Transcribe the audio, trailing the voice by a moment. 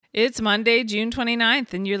It's Monday, June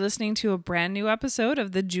 29th, and you're listening to a brand new episode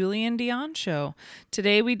of the Julien Dionne Show.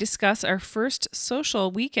 Today we discuss our first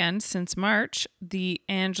social weekend since March, the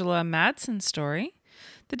Angela Madsen story,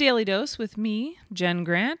 the Daily Dose with me, Jen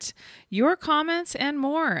Grant, your comments, and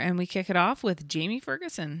more. And we kick it off with Jamie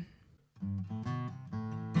Ferguson.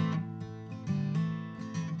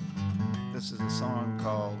 This is a song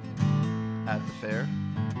called At the Fair.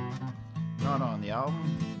 Not on the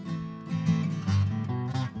album.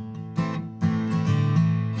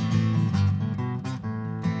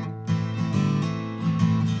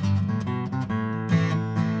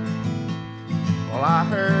 Well, I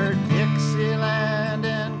heard Dixieland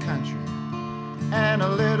and country and a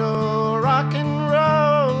little rock and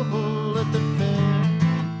roll at the fair.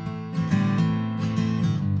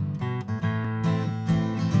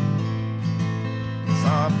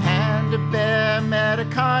 Saw a panda bear, met a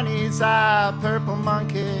Connie's eye, purple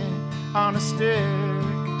monkey on a stick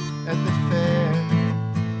at the fair.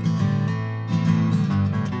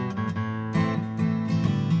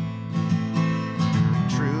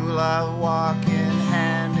 True love walking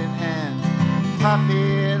hand in hand,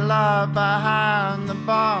 puppy love behind the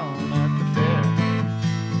barn at the fair.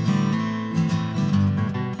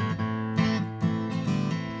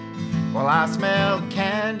 Well, I smelled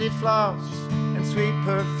candy floss and sweet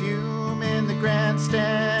perfume in the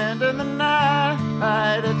grandstand and the night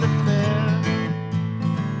at the fair.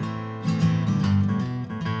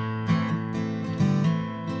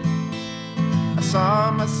 I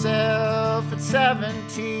saw myself at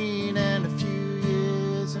 17 and a few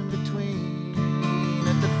years in between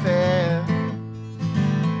at the fair.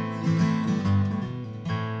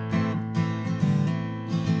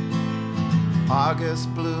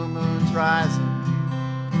 August blue moons rising,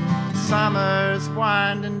 summer's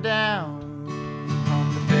winding down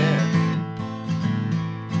on the fair.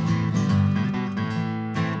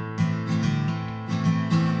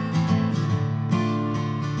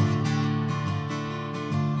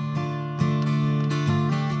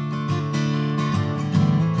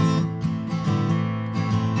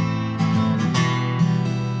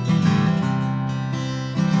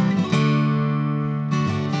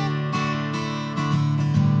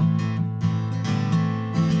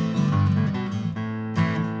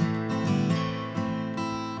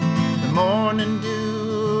 Morning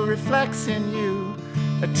dew reflects in you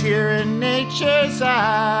a tear in nature's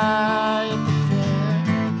eye at the fair.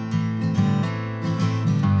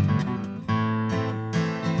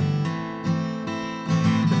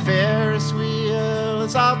 The Ferris wheel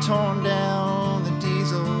is all torn down, the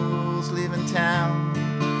diesel's leaving town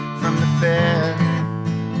from the fair.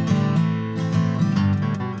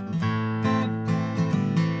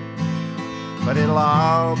 But it'll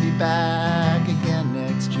all be back again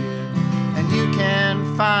next year. You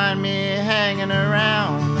can find me hanging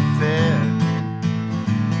around the fair.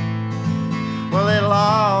 Well, it'll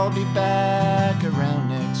all be back around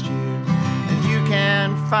next year, and you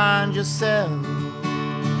can find yourself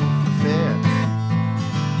a fair.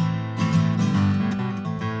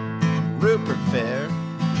 Rupert Fair,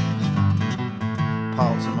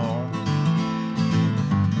 Baltimore,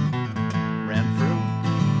 Renfrew.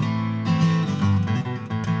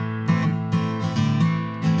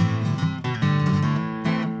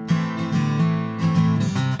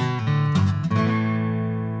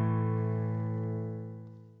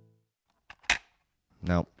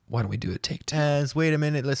 Nope. Why don't we do a take two? Wait a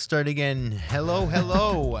minute, let's start again. Hello.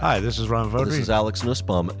 Hi, this is Ron Vodry. This is Alex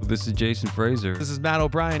Nussbaum. This is Jason Fraser. This is Matt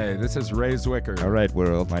O'Brien. Hey, this is Ray Zwicker. All right,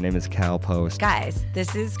 world. My name is Cal Post. Guys,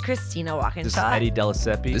 this is Christina Walkinshaw. This is Eddie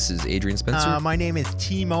Delaseppe. This is Adrian Spencer. My name is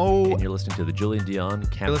Timo. And you're listening to the Julien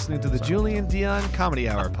Dionne You're listening to the Julien Dionne Comedy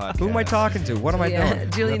Hour podcast. Who am I talking to? What am I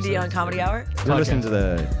doing? Julien Dionne Comedy Hour. You're listening to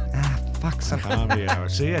the... some Comedy hour.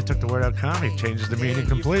 See, I took the word out comedy. Changes the meaning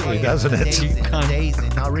completely, Yeah, doesn't it? Dazing.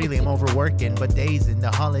 Not really, I'm overworking, but dazing.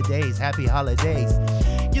 The holidays. Happy holidays.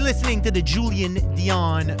 You're listening to the Julien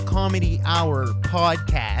Dionne Comedy Hour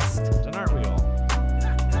podcast. And aren't we all?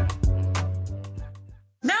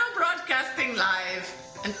 Now broadcasting live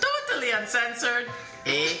and totally uncensored,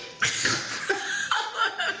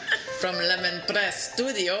 from Lemon Press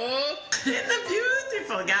Studio in the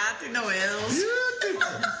beautiful Gatineau Hills.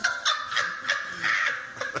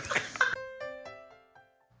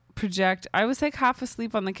 Project. I was like half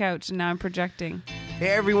asleep on the couch, and now I'm projecting. Hey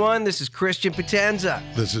everyone, this is Christian Potenza.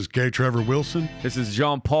 This is Gay Trevor Wilson. This is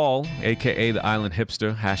Jean Paul, a.k.a. the Island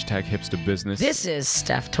Hipster, hashtag hipster business. This is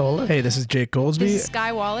Steph Tola. Hey, this is Jake Goldsby. This is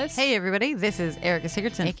Sky Wallace. Hey everybody, this is Erica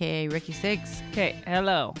Sigurdsson, aka Ricky Siggs. Okay,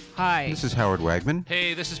 hello. Hi. This is Howard Wagman.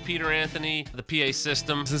 Hey, this is Peter Anthony, the PA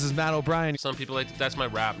system. This is Matt O'Brien. Some people that's my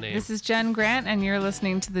rap name. This is Jen Grant, and you're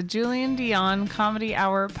listening to the Julien Dionne Comedy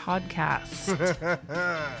Hour podcast.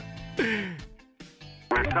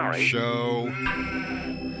 Show.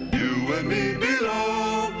 You and me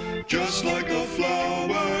belong, just like the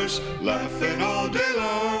flowers, laughing all day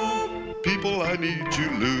long. People I need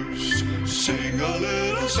to lose, sing a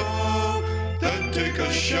little song, then take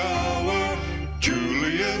a shower.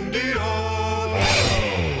 Julien Dionne.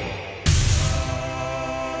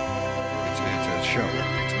 It's a show.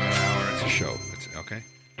 It's not an hour, it's a show. It's okay.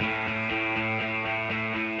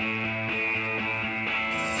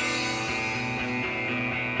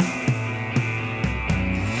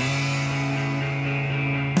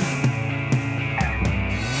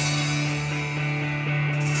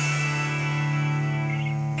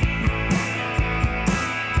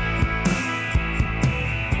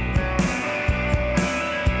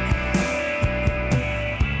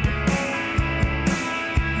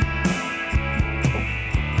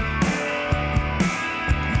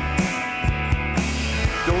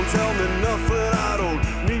 Tell me nothing I don't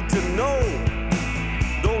need to know.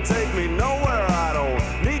 Don't take me nowhere I don't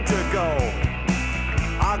need to go.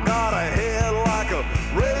 I got a head like a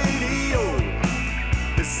radio.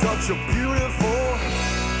 It's such a beautiful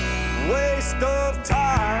waste of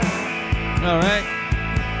time. All right.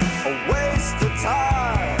 A waste of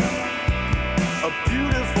time. A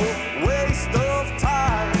beautiful waste of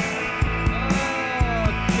time.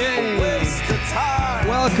 Okay. A waste of time.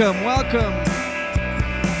 Welcome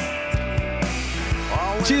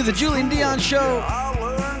to the Julien Dionne Show.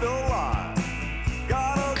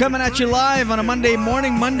 Coming at you live on a Monday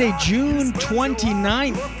morning, Monday, June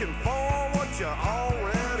 29th.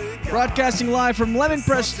 Broadcasting live from Lemon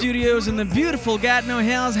Press Studios in the beautiful Gatineau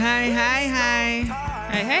Hills. Hi.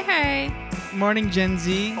 Hey. Morning, Gen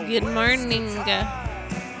Z. Good morning.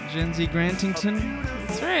 Gen Z Grantington.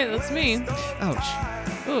 That's right, that's me.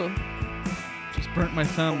 Ouch. Ooh. Just burnt my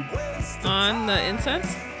thumb. On the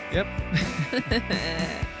incense? Yep.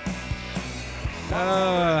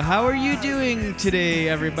 How are you doing today,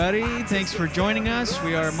 everybody? Thanks for joining us.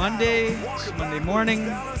 We are Monday. It's Monday morning.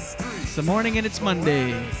 It's the morning and it's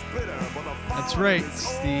Monday. That's right.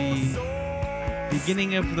 It's the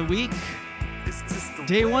beginning of the week.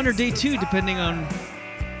 Day 1 or day 2, depending on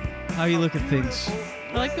how you look at things.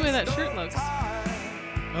 I like the way that shirt looks.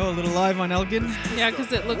 Oh, a little live on Elgin? Yeah,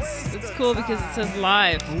 because it's cool because it says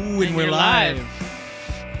live. Ooh, and we're live.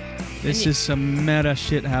 This is some meta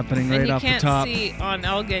shit happening right off the top. And you can't see on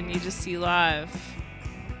Elgin, you just see live.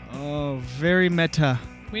 Oh, very meta.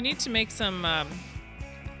 We need to make some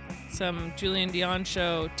Julien Dionne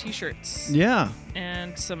Show t-shirts. Yeah.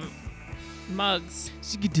 And some mugs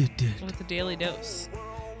with a daily dose.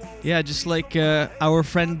 Yeah, just like our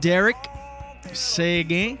friend Derek. Say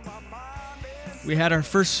again. We had our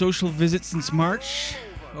first social visit since March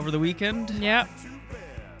over the weekend. Yep.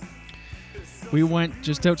 We went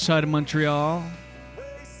just outside of Montreal.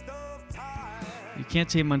 You can't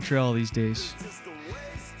say Montreal these days.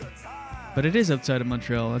 But it is outside of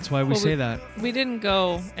Montreal. That's why we say that. We didn't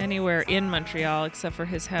go anywhere in Montreal except for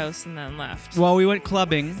his house and then left. Well, we went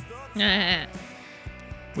clubbing.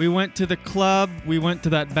 We went to the club. We went to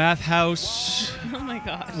that bathhouse. Oh my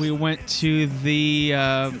gosh. We went to the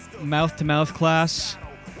mouth-to-mouth class.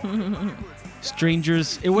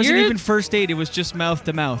 Strangers. It wasn't even first date. It was just mouth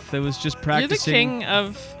to mouth. It was just practicing. You're the king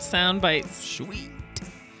of sound bites. Sweet.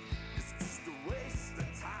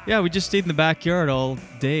 Yeah, we just stayed in the backyard all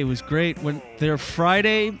day. It was great. Went there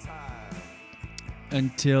Friday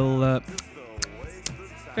until...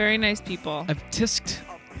 Very nice people. I've tisked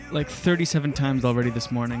like 37 times already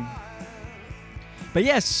this morning. But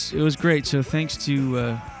yes, it was great. So thanks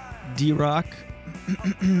to D-Rock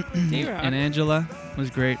and Angela. It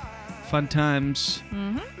was great. Fun times.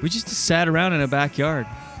 Mm-hmm. We just sat around in a backyard.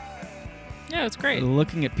 Yeah, it's great.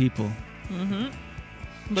 Looking at people.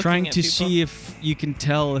 Mm-hmm. Trying to see if you can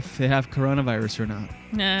tell if they have coronavirus or not.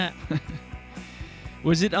 Nah.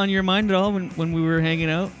 Was it on your mind at all when we were hanging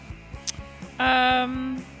out? I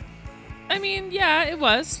mean, yeah, it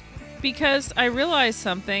was. Because I realized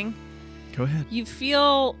something. Go ahead. You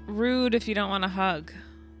feel rude if you don't want to hug.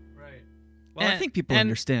 Well, I think people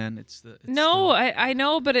understand. I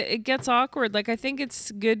know, but it gets awkward. Like, I think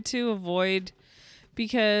it's good to avoid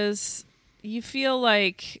because you feel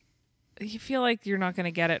like you feel like you're not going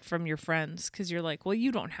to get it from your friends because you're like, well,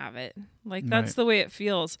 you don't have it. Like, that's Right. the way it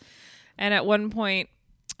feels. And at one point,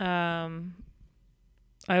 I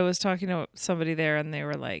was talking to somebody there and they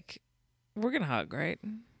were like, we're going to hug, right?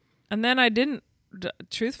 And then I didn't,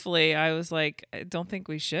 truthfully, I was like, I don't think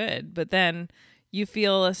we should. But then you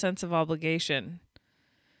feel a sense of obligation.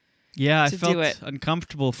 Yeah, I to felt do it.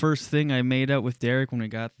 uncomfortable first thing I made out with Derek when we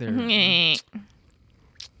got there.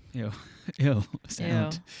 Ew.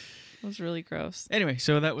 Sound. It was really gross. Anyway,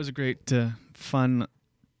 so that was a great, fun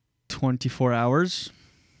 24 hours.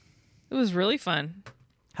 It was really fun.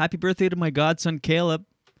 Happy birthday to my godson, Caleb.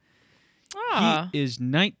 Ah. He is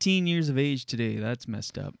 19 years of age today. That's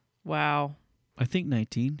messed up. Wow. I think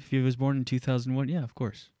 19. If he was born in 2001, yeah, of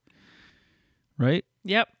course. Right?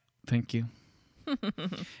 Yep. Thank you.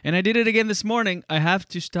 And I did it again this morning. I have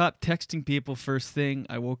to stop texting people first thing.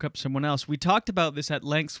 I woke up someone else. We talked about this at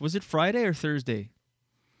length. Was it Friday or Thursday?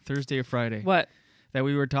 Thursday or Friday? What? That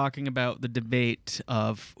we were talking about the debate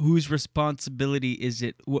of whose responsibility is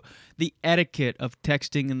it, the etiquette of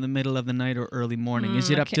texting in the middle of the night or early morning. Is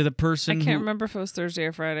it up to the person I can't remember if it was Thursday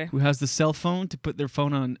or Friday. who has the cell phone to put their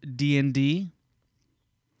phone on D&D?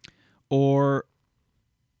 Or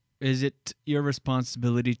is it your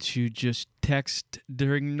responsibility to just text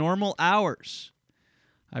during normal hours?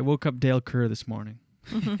 I woke up Dale Kerr this morning.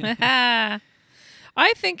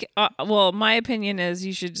 I think, well, my opinion is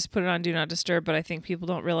you should just put it on Do Not Disturb, but I think people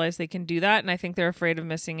don't realize they can do that, and I think they're afraid of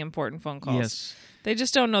missing important phone calls. Yes. They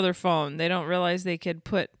just don't know their phone. They don't realize they could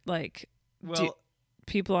put, like,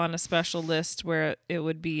 people on a special list where it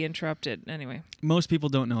would be interrupted. Anyway. Most people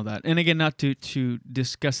don't know that. And again, not to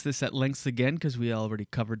discuss this at length again, because we already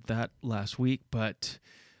covered that last week, but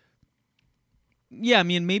yeah, I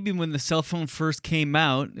mean, maybe when the cell phone first came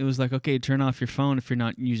out, it was like, okay, turn off your phone if you're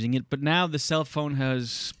not using it. But now the cell phone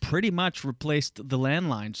has pretty much replaced the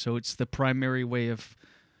landline, so it's the primary way of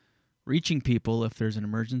reaching people if there's an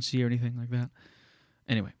emergency or anything like that.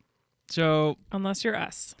 Anyway, so unless you're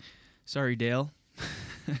us. Sorry, Dale.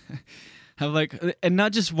 Have like, and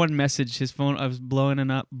not just one message. His phone, I was blowing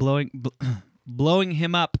him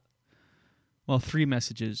up. Well, 3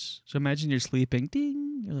 messages. So imagine you're sleeping.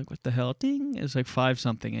 Ding. You're like, what the hell? Ding. It was like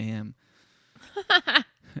 5-something a.m.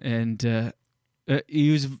 And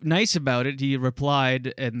he was nice about it. He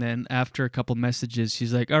replied, and then after a couple messages,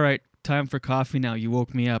 he's like, all right, time for coffee now. You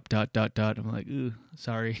woke me up, ... I'm like, ooh,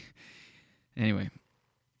 sorry. Anyway,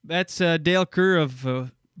 that's Dale Kerr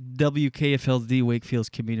of WKFLD, Wakefield's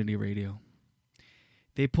Community Radio.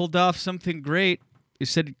 They pulled off something great. They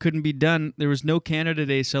said it couldn't be done. There was no Canada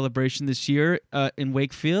Day celebration this year in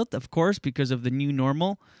Wakefield, of course, because of the new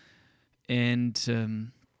normal.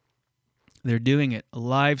 And they're doing it. A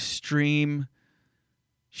live stream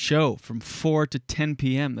show from 4 to 10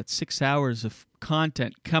 p.m. That's 6 hours of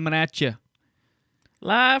content coming at you.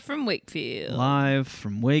 Live from Wakefield. Live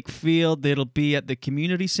from Wakefield. It'll be at the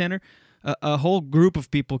community center. A whole group of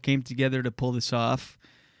people came together to pull this off.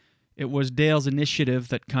 It was Dale's initiative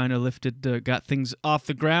that kind of got things off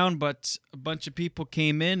the ground, but a bunch of people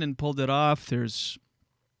came in and pulled it off. There's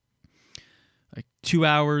like 2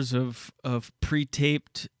 hours of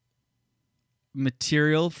pre-taped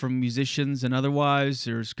material from musicians and otherwise.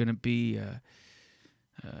 There's going to be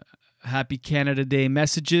Happy Canada Day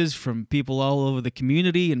messages from people all over the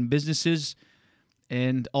community and businesses,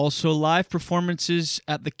 and also live performances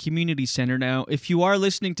at the community center. Now, if you are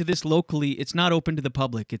listening to this locally, it's not open to the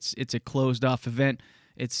public. It's a closed-off event.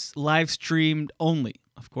 It's live streamed only,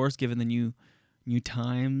 of course, given the new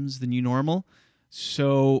times, the new normal.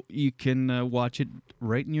 So you can watch it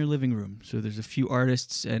right in your living room. So there's a few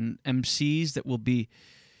artists and MCs that will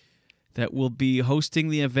be hosting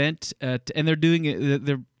the event, and they're doing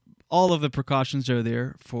it. All of the precautions are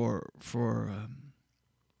there for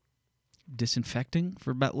disinfecting,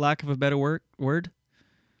 for lack of a better word.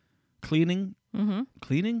 Cleaning? Mm-hmm.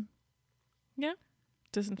 Cleaning? Yeah.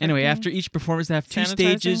 Disinfecting. Anyway, after each performance, they have 2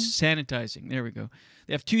 stages. Sanitizing. There we go.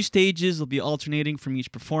 They have 2 stages. They'll be alternating from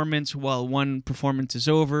each performance. While one performance is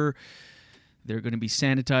over, they're going to be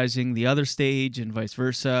sanitizing the other stage and vice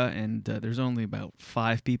versa. And there's only about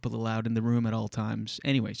 5 people allowed in the room at all times.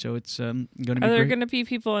 Anyway, so it's going to be great. Are there going to be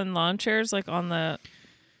people in lawn chairs, like on the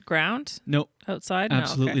ground? No. Outside?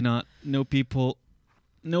 Absolutely not. No people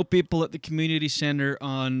at the community center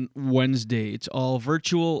on Wednesday. It's all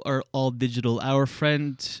virtual or all digital. Our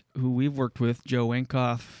friend who we've worked with, Joe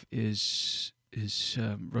Wenkoff, is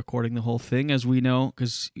recording the whole thing, as we know,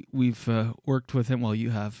 because we've worked with him. Well,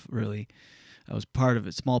 you have, really. I was part of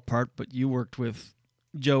it, small part, but you worked with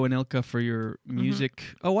Joe and Ilka for your music.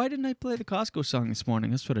 Mm-hmm. Oh, why didn't I play the Costco song this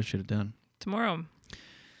morning? That's what I should have done. Tomorrow.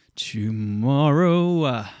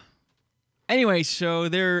 Anyway, so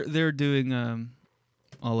they're doing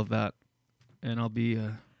all of that, and I'll be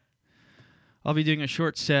doing a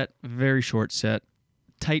short set, very short set,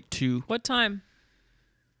 tight 2. What time?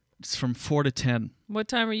 It's from 4 to 10. What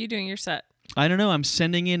time are you doing your set? I don't know. I'm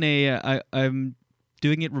sending in I'm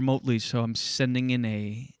doing it remotely, so I'm sending in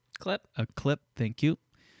a clip. A clip. Thank you.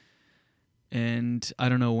 And I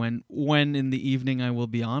don't know when in the evening I will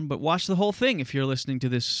be on, but watch the whole thing if you're listening to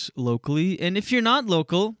this locally. And if you're not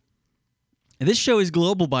local, this show is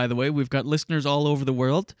global, by the way. We've got listeners all over the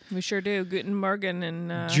world. We sure do. Guten Morgen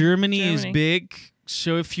in Germany is big.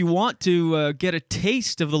 So if you want to get a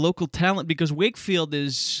taste of the local talent, because Wakefield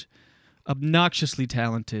is obnoxiously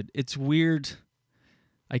talented. It's weird.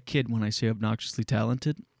 I kid when I say obnoxiously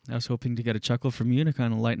talented. I was hoping to get a chuckle from you to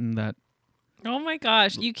kind of lighten that. Oh my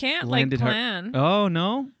gosh, you can't plan. Oh,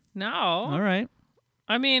 no? No. All right.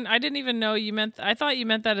 I mean, I didn't even know you meant I thought you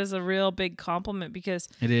meant that as a real big compliment because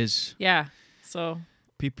it is. Yeah. So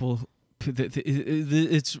people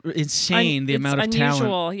it's insane the amount of unusual,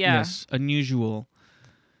 talent. Yeah. Yes, unusual.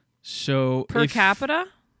 So per capita?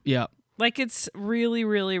 Yeah. Like it's really,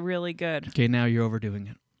 really, really good. Okay, now you're overdoing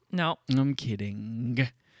it. No. I'm kidding.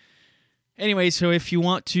 Anyway, so if you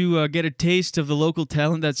want to get a taste of the local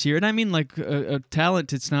talent that's here, and I mean like a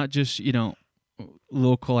talent, it's not just,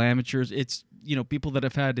 local amateurs. It's, people that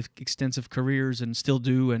have had extensive careers and still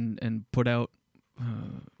do and put out,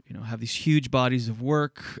 have these huge bodies of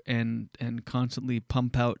work and constantly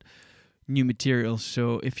pump out new materials.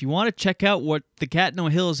 So if you want to check out what the Catno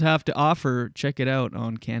Hills have to offer, check it out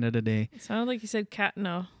on Canada Day. It sounded like you said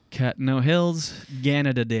Catno. Catno Hills,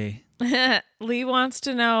 Canada Day. Lee wants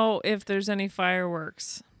to know if there's any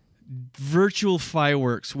fireworks. Virtual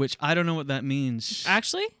fireworks, which I don't know what that means.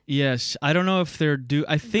 Actually? Yes. I don't know if they're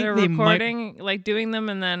I think they're recording, like doing them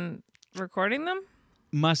and then recording them?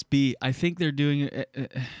 Must be. I think they're doing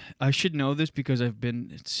it. I should know this because I've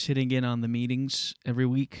been sitting in on the meetings every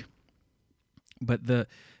week. But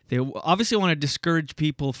they obviously want to discourage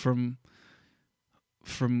people from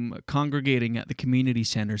congregating at the community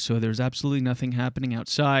center, so there's absolutely nothing happening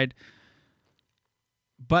outside.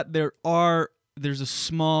 But there's a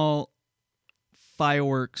small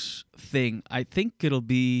fireworks thing. I think it'll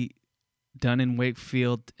be done in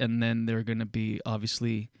Wakefield, and then they're going to be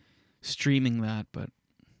obviously streaming that, but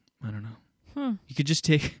I don't know. You could just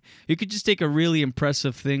take a really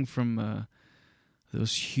impressive thing from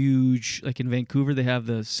those huge, like in Vancouver, they have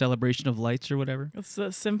the celebration of lights or whatever. It's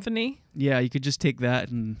the symphony. Yeah, you could just take that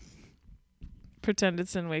and pretend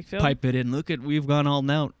it's in Wakefield. Pipe it in. Look at, we've gone all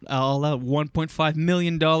out. $1.5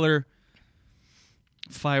 million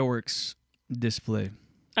fireworks display.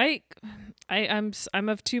 I'm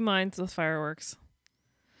of two minds with fireworks.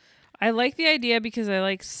 I like the idea because I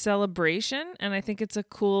like celebration, and I think it's a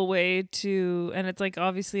cool way to, and it's like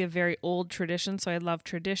obviously a very old tradition, so I love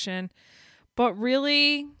tradition. But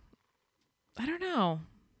really, I don't know.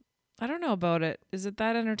 I don't know about it. Is it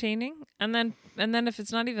that entertaining? And then if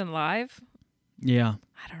it's not even live? Yeah.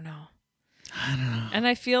 I don't know. And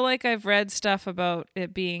I feel like I've read stuff about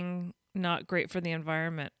it being not great for the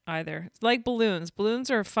environment either. It's like balloons.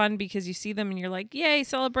 Balloons are fun because you see them and you're like, yay,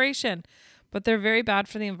 celebration. But they're very bad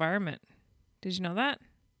for the environment. Did you know that?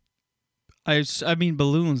 I mean,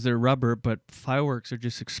 balloons, they're rubber, but fireworks are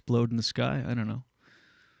just explode in the sky. I don't know.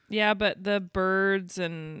 Yeah, but the birds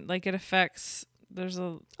and like it affects.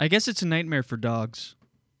 I guess it's a nightmare for dogs.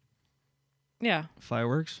 Yeah.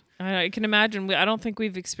 Fireworks. I can imagine. I don't think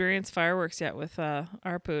we've experienced fireworks yet with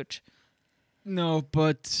our pooch. No,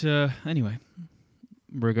 but anyway,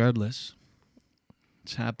 regardless,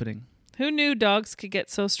 it's happening. Who knew dogs could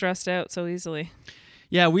get so stressed out so easily?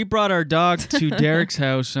 Yeah, we brought our dog to Derek's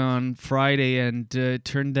house on Friday, and it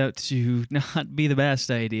turned out to not be the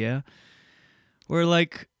best idea. We're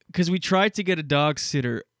like, because we tried to get a dog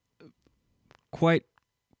sitter quite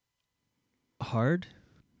hard.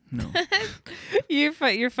 No. You're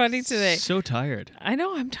funny today. So tired. I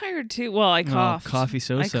know, I'm tired too. Well, I coughed. Coffee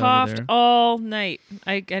sosa. I coughed all night.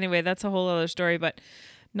 Anyway, that's a whole other story, but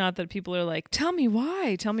not that people are like, tell me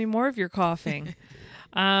why. Tell me more of your coughing.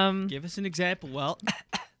 Give us an example. Well,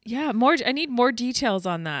 yeah, I need more details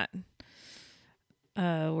on that.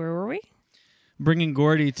 Where were we? Bringing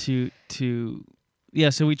Gordy to yeah,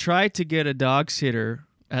 so we tried to get a dog sitter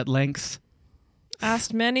at length.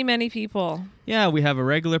 Asked many, many people. Yeah, we have a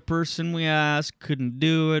regular person we asked, couldn't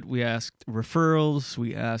do it. We asked referrals.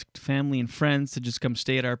 We asked family and friends to just come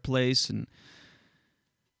stay at our place and,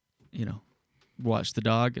 watch the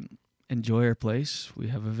dog and enjoy our place. We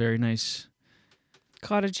have a very nice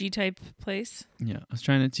cottagey type place. Yeah, I was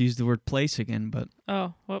trying not to use the word place again, but...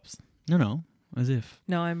 Oh, whoops. No. As if.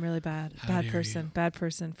 No, I'm really bad. How Bad dare person. you. Bad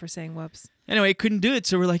person for saying whoops. Anyway, couldn't do it,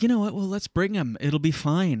 so we're like, you know what? Well, let's bring him. It'll be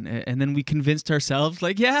fine. And then we convinced ourselves,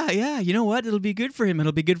 like, yeah, you know what? It'll be good for him.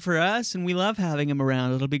 It'll be good for us, and we love having him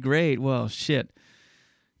around. It'll be great. Well, shit.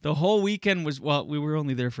 The whole weekend was, well, we were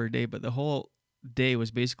only there for a day, but the whole day was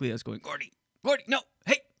basically us going, Gordy, no,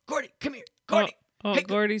 hey, Gordy, come here, Gordy. Oh, hey,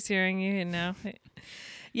 Gordy's hearing you now.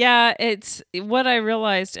 Yeah, it's what I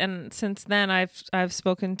realized, and since then I've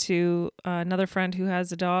spoken to another friend who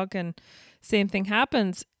has a dog, and same thing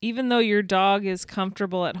happens. Even though your dog is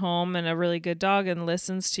comfortable at home and a really good dog and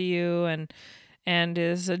listens to you and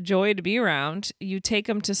is a joy to be around, you take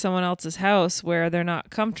them to someone else's house where they're not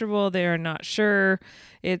comfortable, they're not sure.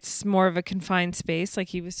 It's more of a confined space. Like,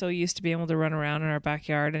 he was so used to being able to run around in our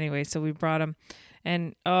backyard anyway, so we brought him.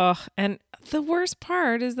 And the worst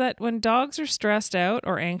part is that when dogs are stressed out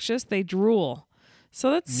or anxious, they drool.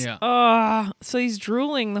 So that's so he's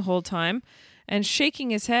drooling the whole time and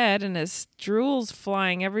shaking his head, and his drool's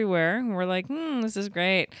flying everywhere. And we're like, this is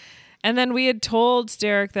great. And then we had told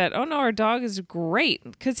Derek that, oh no, our dog is great,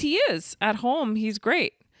 because he is at home. He's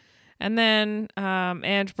great. And then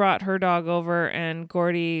Ange brought her dog over, and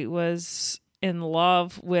Gordy was in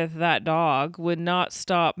love with that dog, would not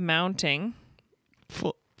stop mounting.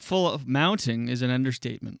 Full of mounting is an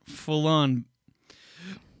understatement. Full on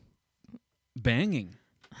banging.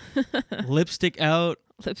 Lipstick out.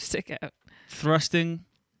 Thrusting.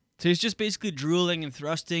 So he's just basically drooling and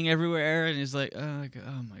thrusting everywhere, and he's like, oh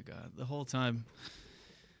my God, the whole time.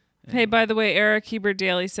 And hey, by the way, Eric Hebert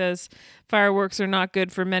Daly says fireworks are not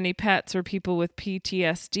good for many pets or people with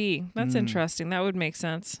PTSD. That's interesting. That would make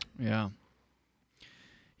sense. Yeah.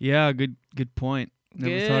 Yeah, good point.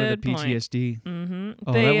 Never thought of the PTSD. Mm-hmm.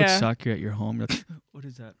 Oh, that would suck. You're at your home. You're like, what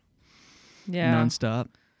is that? Yeah. Nonstop.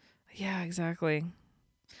 Yeah, exactly.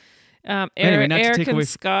 Anyway, Eric and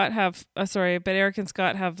Scott have Eric and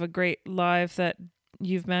Scott have a great live that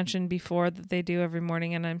you've mentioned before that they do every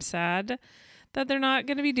morning, and I'm sad that they're not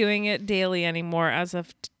going to be doing it daily anymore as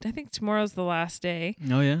of I think tomorrow's the last day.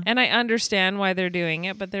 Oh yeah. And I understand why they're doing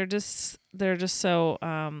it, but they're just so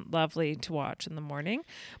lovely to watch in the morning.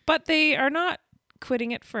 But they are not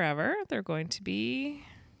quitting it forever. They're going to be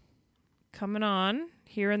coming on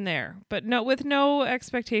here and there, but with no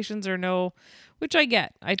expectations or no, which I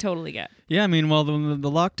get. I totally get. Yeah, I mean, well, the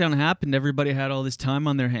lockdown happened, everybody had all this time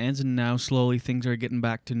on their hands, and now slowly things are getting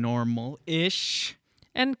back to normal-ish.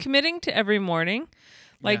 And committing to every morning,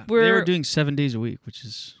 like they were doing 7 days a week, which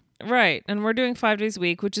is right, and we're doing 5 days a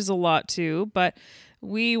week, which is a lot too, but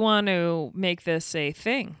we want to make this a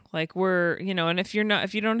thing. Like, we're, and if you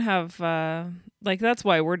don't have, like, that's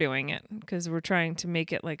why we're doing it, because we're trying to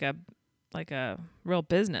make it like a real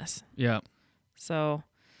business. Yeah. So,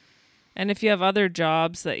 and if you have other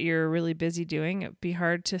jobs that you're really busy doing, it'd be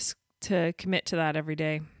hard to commit to that every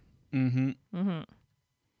day. Mm-hmm. Mm-hmm.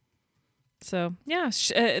 So, yeah,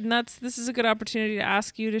 and this is a good opportunity to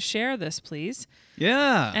ask you to share this, please.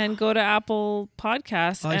 Yeah. And go to Apple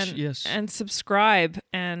Podcasts and subscribe,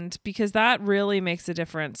 and because that really makes a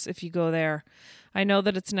difference if you go there. I know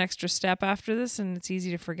that it's an extra step after this, and it's easy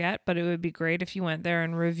to forget, but it would be great if you went there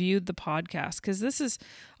and reviewed the podcast, because this is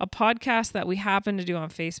a podcast that we happen to do on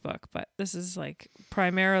Facebook, but this is like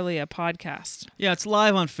primarily a podcast. Yeah, it's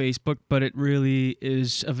live on Facebook, but it really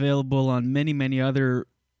is available on many, many other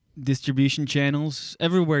distribution channels.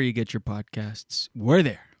 Everywhere you get your podcasts, we're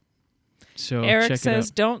there. So Eric check says,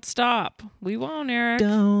 it out. "Don't stop." We won't, Eric.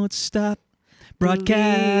 Don't stop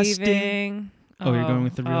broadcasting. Believing. Oh, you're going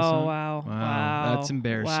with the real song? Wow. That's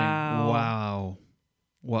embarrassing. Wow.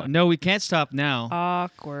 No, we can't stop now.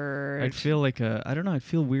 Awkward. I'd feel like I'd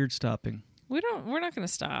feel weird stopping. We're not going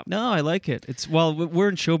to stop. No, I like it. We're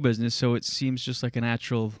in show business, so it seems just like a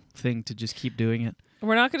natural thing to just keep doing it.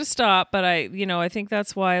 We're not going to stop, but I think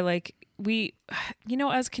that's why, like, we,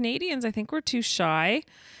 as Canadians, I think we're too shy,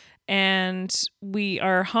 and we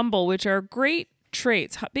are humble, which are great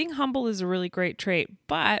traits. Being humble is a really great trait,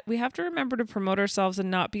 but we have to remember to promote ourselves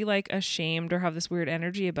and not be like ashamed or have this weird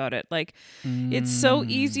energy about it. Like, it's so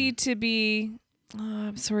easy to be,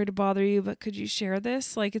 I'm sorry to bother you, but could you share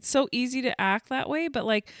this? Like, it's so easy to act that way, but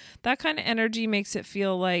like that kind of energy makes it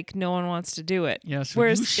feel like no one wants to do it. Yeah, so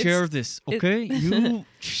you share this, okay? You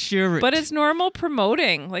share it. But it's normal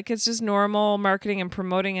promoting. Like, it's just normal marketing and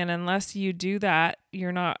promoting, and unless you do that,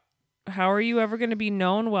 you're not. How are you ever going to be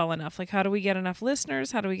known well enough? Like, how do we get enough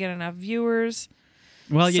listeners? How do we get enough viewers?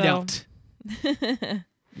 Well, you don't.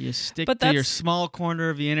 You stick to your small corner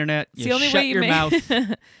of the internet. You shut your mouth.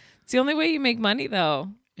 It's the only way you make money, though.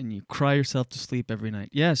 And you cry yourself to sleep every night.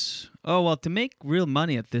 Yes. Oh, well, to make real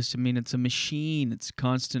money at this, I mean, it's a machine. It's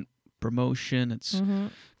constant promotion. It's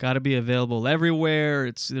got to be available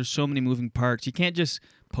everywhere. There's so many moving parts. You can't just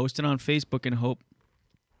post it on Facebook and hope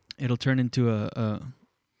it'll turn into a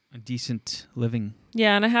decent living.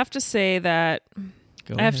 Yeah, and I have to say that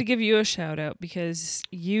I have to ahead. give you a shout out because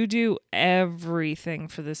you do everything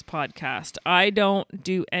for this podcast. I don't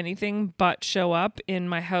do anything but show up in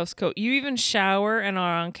my house coat. You even shower and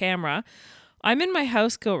are on camera. I'm in my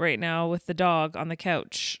house coat right now with the dog on the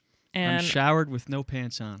couch. And I'm showered with no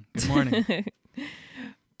pants on. Good morning.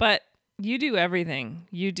 But you do everything.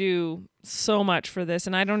 You do so much for this,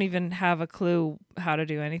 and I don't even have a clue how to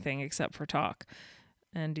do anything except for talk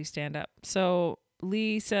and do stand up. So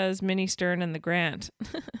Lee says Minnie Stern and the Grant.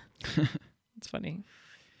 It's funny.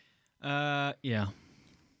 Yeah.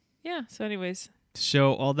 Yeah, so anyways.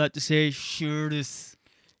 So all that to say, shoot.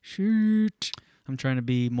 I'm trying to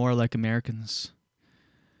be more like Americans.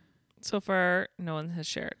 So far, no one has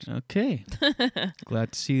shared. Okay.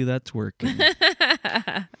 Glad to see that's working.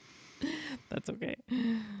 That's okay.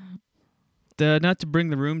 Not to bring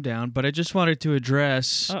the room down, but I just wanted to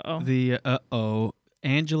address the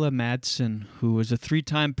Angela Madsen, who was a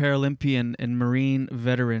 3-time Paralympian and Marine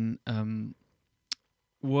veteran,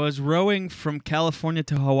 was rowing from California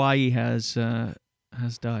to Hawaii, has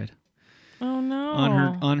died. Oh no!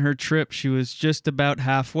 On her trip, she was just about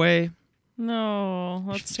halfway. No,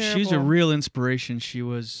 that's terrible. She's a real inspiration. She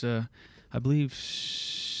was, I believe,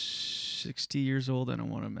 60 years old. I don't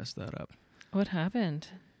want to mess that up. What happened?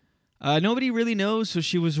 Nobody really knows. So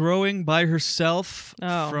she was rowing by herself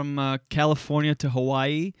from California to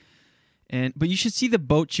Hawaii, but you should see the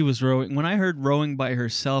boat she was rowing. When I heard rowing by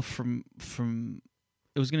herself from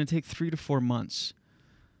it was going to take 3 to 4 months.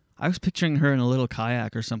 I was picturing her in a little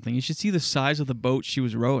kayak or something. You should see the size of the boat she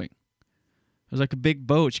was rowing. It was like a big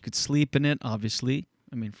boat. She could sleep in it, obviously.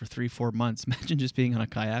 I mean, for 3-4 months. Imagine just being on a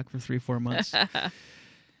kayak for 3-4 months.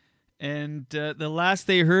 And the last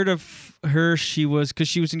they heard of her, because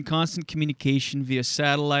she was in constant communication via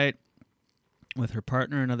satellite with her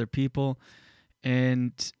partner and other people,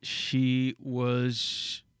 and she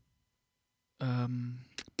was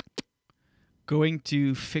going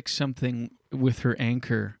to fix something with her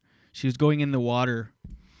anchor. She was going in the water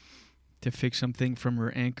to fix something from her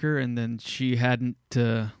anchor, and then she hadn't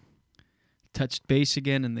touched base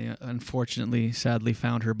again, and they unfortunately, sadly,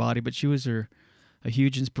 found her body. But she was a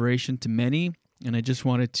huge inspiration to many, and I just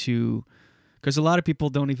wanted to, because a lot of people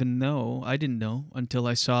don't even know. I didn't know until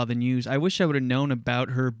I saw the news. I wish I would have known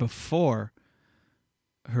about her before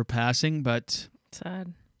her passing, but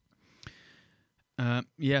sad.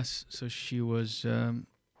 Yes, so she was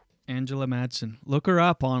Angela Madsen. Look her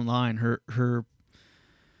up online. Her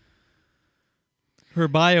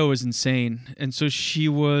bio is insane, and so she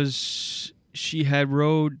had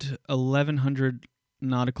rowed 1,100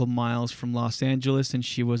 nautical miles from Los Angeles, and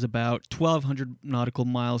she was about 1,200 nautical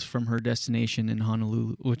miles from her destination in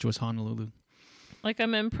Honolulu, which was Honolulu. Like,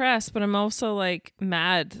 I'm impressed, but I'm also like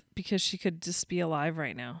mad because she could just be alive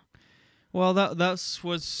right now. Well,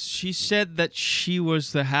 she said that she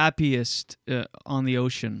was the happiest on the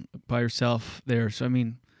ocean by herself there. So I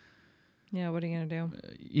mean, yeah, what are you gonna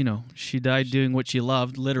do? She died doing what she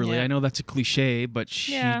loved. Literally, Yeah. I know that's a cliche, but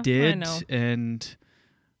she did. I know. And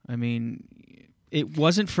I mean, it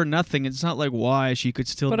wasn't for nothing. It's not like why she could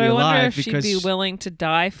still be alive. But I wonder if she'd be willing to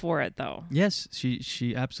die for it, though. Yes,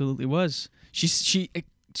 she absolutely was. She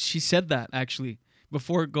said that actually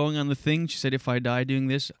before going on the thing. She said, "If I die doing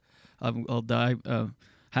this, I'll die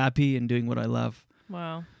happy and doing what I love."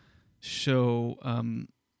 Wow. So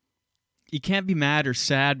you can't be mad or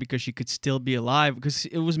sad because she could still be alive, because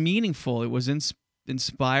it was meaningful. It was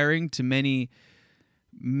inspiring to many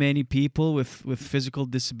people with physical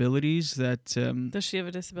disabilities. That does she have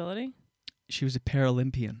a disability? She was a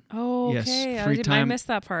Paralympian. Oh, okay. Yes, 3-time I missed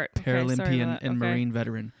that part. Paralympian and Marine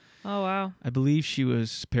veteran. Oh, wow. I believe she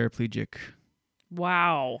was paraplegic.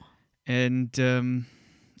 Wow. And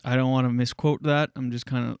I don't want to misquote that. I'm just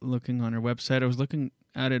kind of looking on her website. I was looking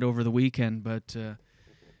at it over the weekend, but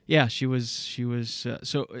yeah, she was.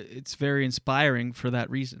 So it's very inspiring for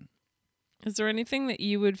that reason. Is there anything that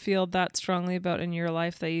you would feel that strongly about in your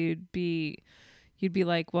life that you'd be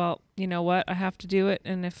like, well, you know what, I have to do it,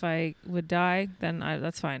 and if I would die, then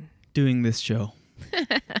that's fine. Doing this show.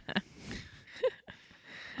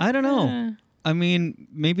 I don't know. I mean,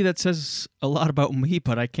 maybe that says a lot about me,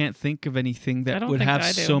 but I can't think of anything that would have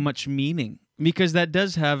so much meaning, because that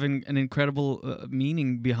does have an incredible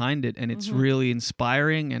meaning behind it, and it's really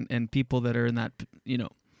inspiring, and people that are in that,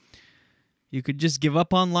 you could just give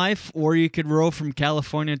up on life, or you could row from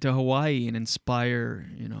California to Hawaii and inspire,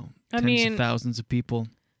 tens of thousands of people.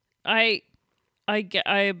 I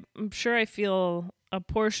I'm sure I feel a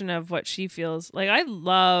portion of what she feels. Like, I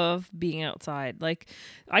love being outside. Like,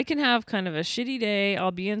 I can have kind of a shitty day.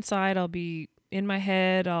 I'll be inside. I'll be in my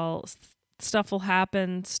head. Stuff will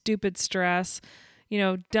happen. Stupid stress,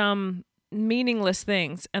 dumb, meaningless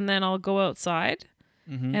things. And then I'll go outside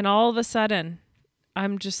and all of a sudden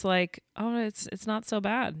I'm just like, oh, it's not so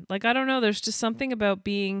bad. Like, I don't know. There's just something about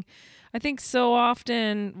being, I think so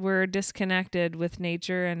often we're disconnected with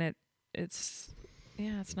nature, and it's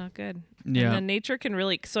not good. Yeah. And then nature can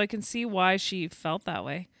really, so I can see why she felt that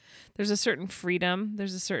way. There's a certain freedom.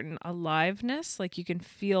 There's a certain aliveness. Like, you can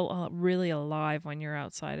feel really alive when you're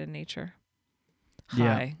outside in nature.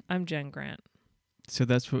 Yeah. Hi, I'm Jen Grant. So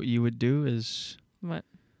that's what you would do is... What?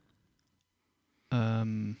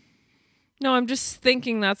 No, I'm just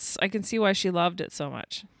thinking I can see why she loved it so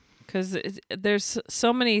much. Because there's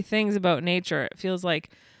so many things about nature. It feels like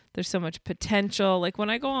there's so much potential. Like, when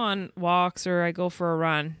I go on walks or I go for a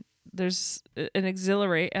run, there's an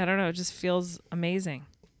exhilarate. I don't know. It just feels amazing.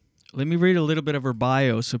 Let me read a little bit of her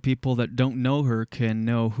bio so people that don't know her can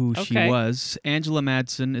know who she was. Angela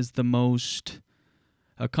Madsen is the most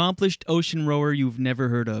accomplished ocean rower you've never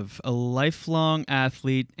heard of. A lifelong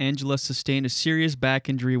athlete, Angela sustained a serious back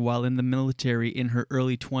injury while in the military in her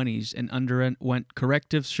early 20s and underwent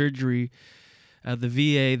corrective surgery at the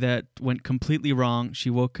VA that went completely wrong.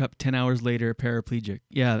 She woke up 10 hours later paraplegic.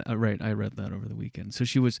 Yeah, right. I read that over the weekend. So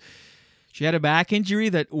she had a back injury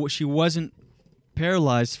that she wasn't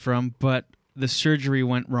paralyzed from, but the surgery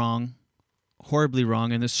went wrong, horribly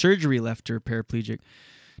wrong, and the surgery left her paraplegic.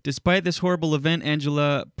 Despite this horrible event,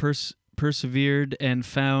 Angela persevered and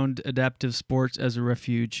found adaptive sports as a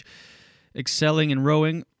refuge. Excelling in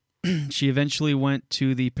rowing, she eventually went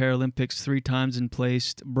to the Paralympics 3 times and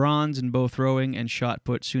placed bronze in both rowing and shot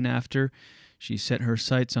put soon after. She set her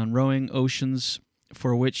sights on rowing oceans,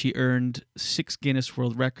 for which she earned 6 Guinness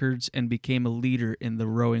World Records and became a leader in the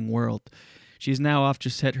rowing world. She is now off to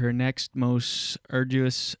set her next most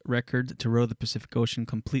arduous record to row the Pacific Ocean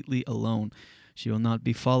completely alone. She will not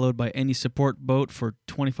be followed by any support boat for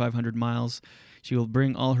 2,500 miles. She will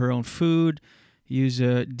bring all her own food, use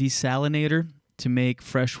a desalinator to make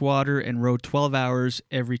fresh water, and row 12 hours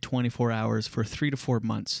every 24 hours for 3 to 4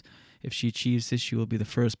 months. If she achieves this, she will be the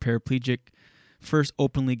first paraplegic, first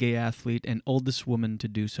openly gay athlete, and oldest woman to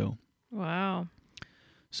do so. Wow.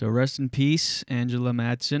 So rest in peace, Angela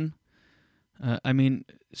Madsen. I mean,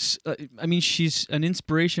 she's an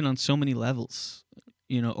inspiration on so many levels.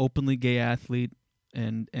 Openly gay athlete,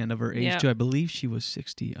 and of her age too. I believe she was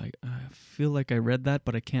 60. I feel like I read that,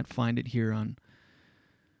 but I can't find it here on.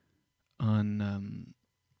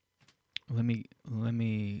 Let me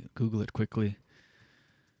Google it quickly.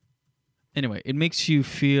 Anyway, it makes you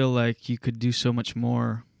feel like you could do so much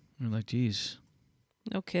more. You're like, geez.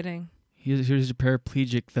 No kidding. Here's a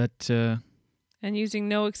paraplegic that. And using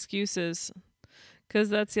no excuses. Because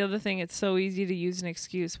that's the other thing. It's so easy to use an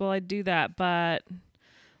excuse. Well, I do that, but...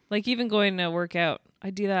 Like, even going to work out. I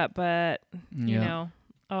do that, but, I'm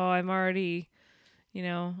already...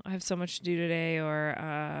 I have so much to do today, or...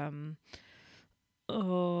 I'm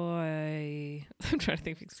trying to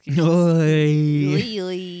think of excuses.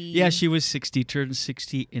 Yeah, she was 60, turned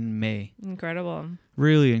 60 in May. Incredible.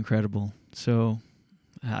 Really incredible. So,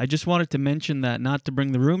 I just wanted to mention that, not to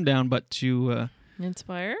bring the room down, but to...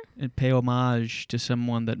 inspire? And pay homage to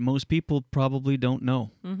someone that most people probably don't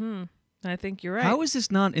know. Mm-hmm. I think you're right. How is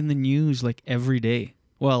this not in the news like every day?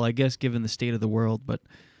 Well, I guess given the state of the world, but...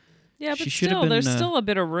 Yeah, but still, there's still a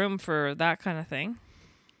bit of room for that kind of thing.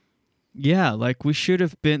 Yeah, like we should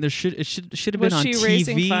have been. It should have been on TV. Was she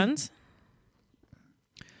raising funds?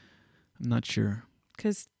 I'm not sure.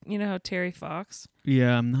 Because you know how Terry Fox.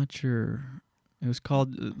 Yeah, I'm not sure. It was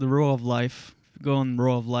called The Row of Life. Go on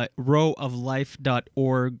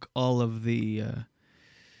rowoflife.org. All of the.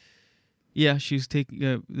 Yeah, she's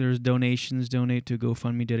taking. There's donations. Donate to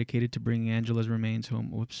GoFundMe dedicated to bringing Angela's remains home.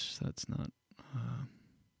 Whoops, that's not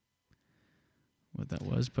what that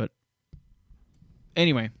was. But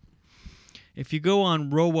anyway, if you go on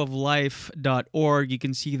rowoflife.org, you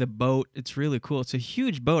can see the boat. It's really cool. It's a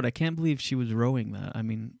huge boat. I can't believe she was rowing that. I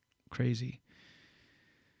mean, crazy.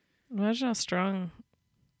 Imagine how strong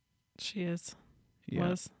she is. Yeah.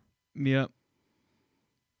 Was. Yep.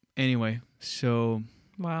 Anyway, so.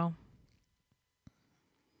 Wow.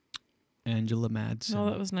 Angela Madsen. Well,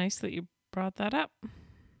 that was nice that you brought that up.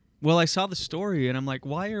 Well, I saw the story and I'm like,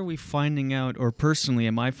 why are we finding out, or personally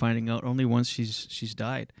am I finding out only once she's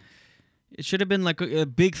died? It should have been like a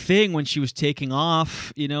big thing when she was taking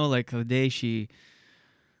off, like the day she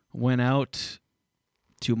went out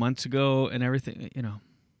 2 months ago and everything,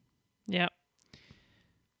 Yeah.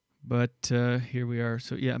 But here we are.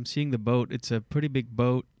 So yeah, I'm seeing the boat. It's a pretty big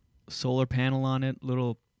boat, solar panel on it,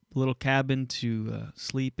 little cabin to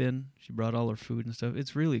sleep in. She brought all her food and stuff.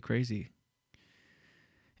 It's really crazy.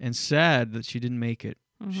 And sad that she didn't make it.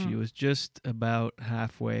 Mm-hmm. She was just about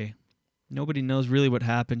halfway. Nobody knows really what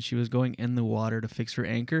happened. She was going in the water to fix her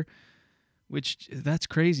anchor, which that's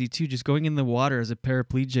crazy too. Just going in the water as a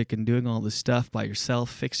paraplegic and doing all this stuff by yourself,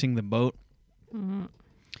 fixing the boat. Mm-hmm.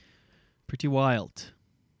 Pretty wild.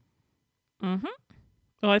 Mm-hmm.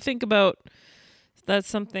 Well, I think about that's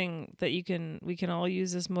something that we can all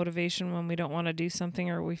use as motivation when we don't want to do something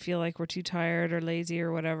or we feel like we're too tired or lazy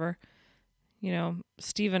or whatever. You know,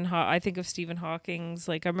 I think of Stephen Hawking's.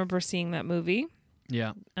 Like, I remember seeing that movie.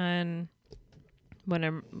 Yeah. And when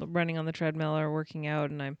I'm running on the treadmill or working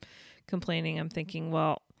out and I'm complaining, I'm thinking,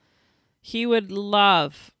 well, he would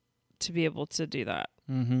love to be able to do that.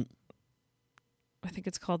 Mm-hmm. I think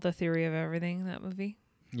it's called The Theory of Everything, that movie.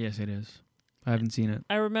 Yes, it is. I haven't seen it.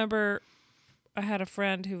 I remember I had a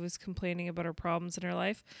friend who was complaining about her problems in her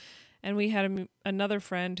life, and we had another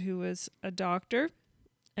friend who was a doctor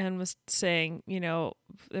and was saying, you know,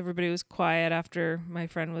 everybody was quiet after my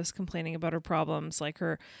friend was complaining about her problems, like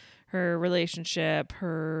her relationship,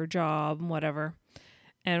 her job, whatever,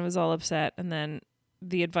 and was all upset. And then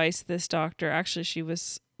the advice of this doctor, actually, she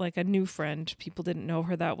was like a new friend. People didn't know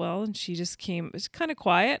her that well, and she just it was kind of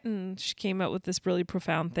quiet, and she came out with this really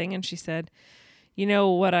profound thing, and she said, you know,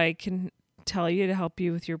 what I can tell you to help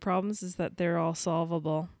you with your problems is that they're all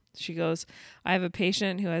solvable. She goes, I have a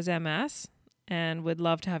patient who has MS and would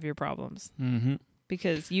love to have your problems. Mm-hmm.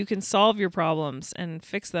 Because you can solve your problems and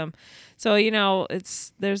fix them. So, you know,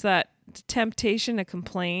 there's that temptation to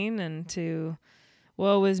complain and to,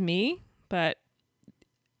 woe is me, but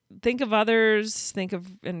think of others,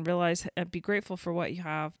 and realize and be grateful for what you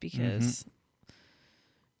have, because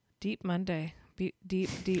deep Monday. Deep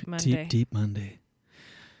Monday. Deep Monday.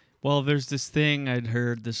 Well, there's this thing I'd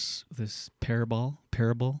heard, this parable.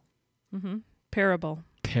 Mm-hmm. Parable.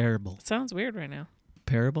 Parable. Sounds weird right now.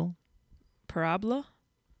 Parable? Parabola?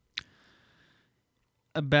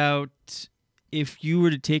 About if you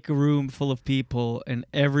were to take a room full of people and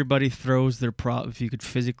everybody throws their if you could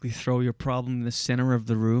physically throw your problem in the center of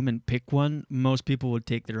the room and pick one, most people would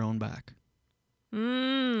take their own back.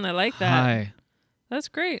 I like that. Hi. That's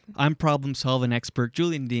great. I'm problem-solving expert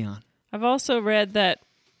Julien Dionne. I've also read that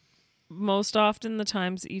most often the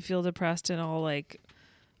times that you feel depressed and all like,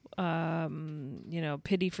 you know,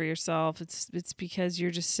 pity for yourself, it's because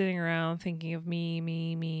you're just sitting around thinking of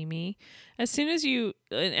me. As soon as you,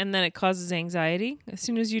 and then it causes anxiety. As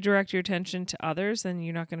soon as you direct your attention to others, then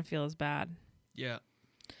you're not going to feel as bad. Yeah.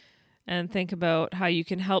 And think about how you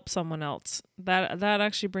can help someone else. That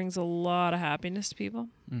actually brings a lot of happiness to people.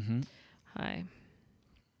 Mm-hmm. Hi.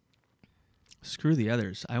 Screw the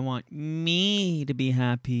others. I want me to be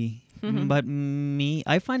happy. But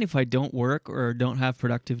I find if I don't work or don't have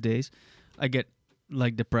productive days, I get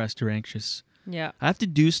like depressed or anxious. Yeah. I have to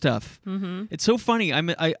do stuff. Mm-hmm. It's so funny.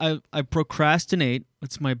 I procrastinate.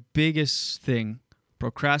 It's my biggest thing,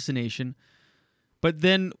 procrastination. But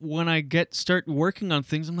then when I start working on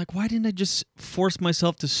things, I'm like, why didn't I just force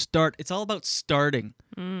myself to start? It's all about starting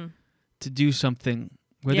to do something.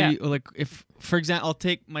 Whether you, like, if, for example, I'll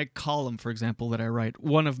take my column, for example, that I write,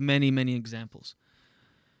 one of many, many examples.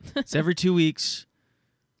 It's every 2 weeks.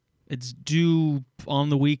 It's due on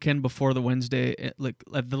the weekend before the Wednesday, like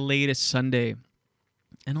at the latest Sunday.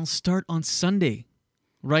 And I'll start on Sunday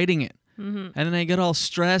writing it. Mm-hmm. And then I get all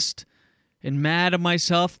stressed and mad at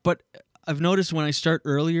myself. But I've noticed when I start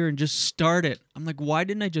earlier and just start it, I'm like, why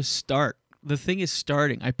didn't I just start? The thing is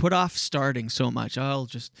starting. I put off starting so much.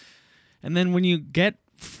 And then when you get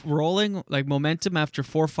rolling, like momentum after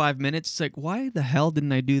 4 or 5 minutes, it's like, why the hell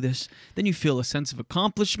didn't I do this? Then you feel a sense of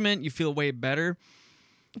accomplishment. You feel way better.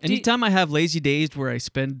 Anytime I have lazy days where I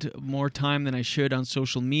spend more time than I should on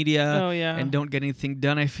social media and don't get anything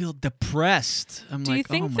done, I feel depressed. Do you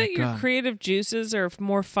think that your creative juices are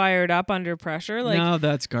more fired up under pressure? Like, no,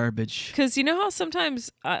 that's garbage. Because you know how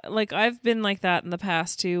sometimes, like I've been like that in the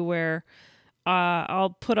past too, where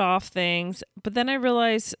I'll put off things, but then I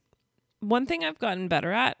realize one thing I've gotten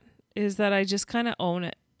better at is that I just kind of own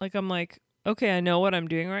it. Like, I'm like, okay, I know what I'm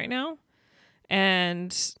doing right now.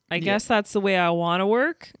 And I guess that's the way I want to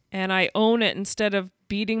work. And I own it instead of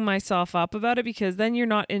beating myself up about it, because then you're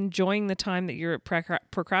not enjoying the time that you're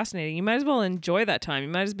procrastinating. You might as well enjoy that time. You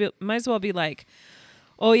might as well be like,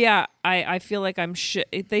 oh yeah, I feel like I'm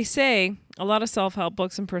They say, a lot of self-help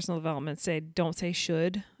books and personal development say, don't say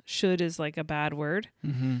should. Should is like a bad word,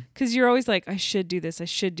 because you're always like, I should do this, I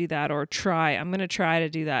should do that, or try. I'm going to try to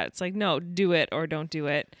do that. It's like, no, do it or don't do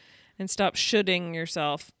it, and stop shoulding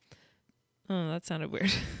yourself. Oh, that sounded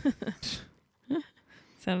weird.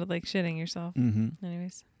 Sounded like shitting yourself. Mm-hmm.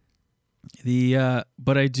 Anyways.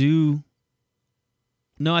 But I do.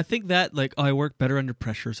 No, I think that I work better under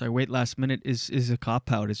pressure, so I wait last minute is a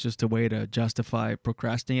cop out. It's just a way to justify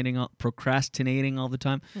procrastinating all the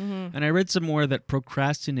time. Mm-hmm. And I read somewhere that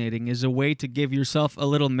procrastinating is a way to give yourself a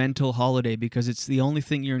little mental holiday because it's the only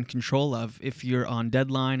thing you're in control of. If you're on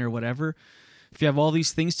deadline or whatever, if you have all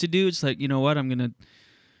these things to do, it's like, you know what, I'm gonna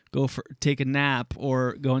take a nap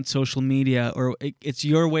or go on social media, or it's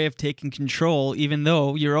your way of taking control, even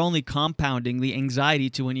though you're only compounding the anxiety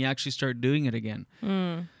to when you actually start doing it again.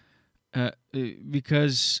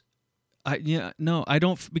 Because I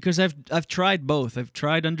don't, because I've tried both. I've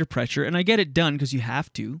tried under pressure, and I get it done because you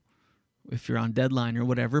have to if you're on deadline or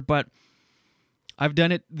whatever, but I've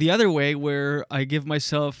done it the other way where I give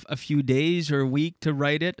myself a few days or a week to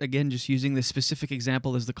write it, again just using this specific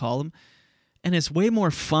example as the column. And it's way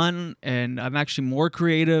more fun, and I'm actually more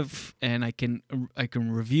creative, and I can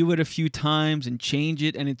review it a few times and change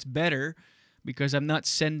it, and it's better because I'm not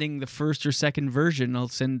sending the first or second version. I'll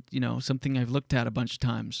send, something I've looked at a bunch of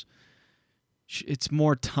times. It's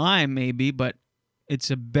more time maybe, but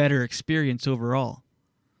it's a better experience overall.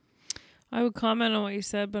 I would comment on what you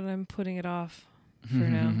said, but I'm putting it off for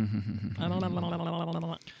now.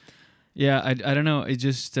 Yeah, I don't know. It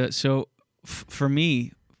just for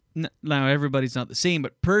me. Now, everybody's not the same,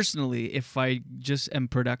 but personally, if I just am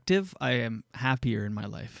productive, I am happier in my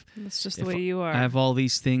life. That's just the way you are. I have all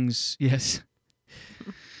these things, yes.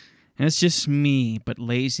 And it's just me, but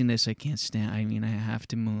laziness I can't stand. I mean, I have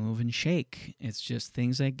to move and shake. It's just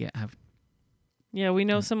things I have. Yeah, we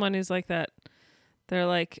know someone who's like that. They're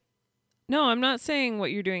like, no, I'm not saying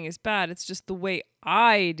what you're doing is bad. It's just the way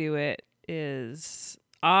I do it is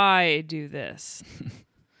I do this.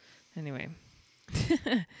 Anyway.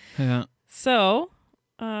 Yeah. So,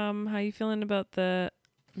 how you feeling about the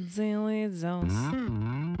Daily Dose?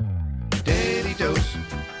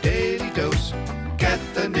 Daily dose, get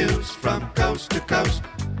the news from coast to coast.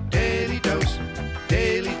 Daily dose,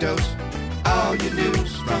 all your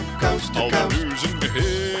news from coast to All coast. the news and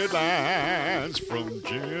headlines from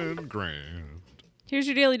Jen Grant. Here's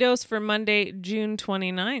your Daily Dose for Monday, June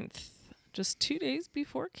 29th, just 2 days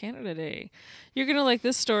before Canada Day. You're going to like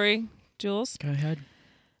this story, Jules. Go ahead.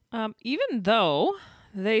 Even though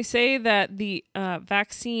they say that the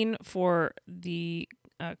vaccine for the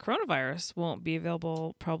coronavirus won't be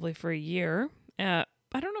available probably for a year. I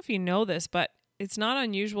don't know if you know this, but it's not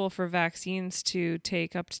unusual for vaccines to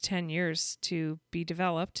take up to 10 years to be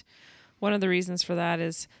developed. One of the reasons for that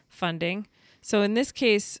is funding. So in this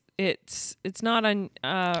case, it's not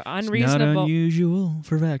unreasonable. It's not unusual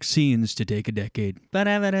for vaccines to take a decade.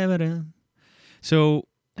 So,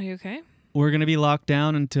 are you okay? We're going to be locked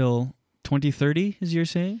down until 2030, as you're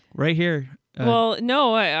saying? Right here. Well,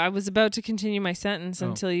 no, I was about to continue my sentence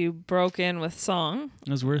until you broke in with song.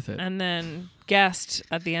 It was worth it. And then guessed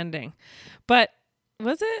at the ending. But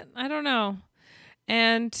was it? I don't know.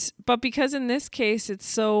 But because in this case it's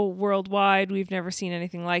so worldwide, we've never seen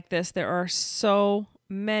anything like this. There are so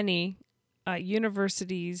many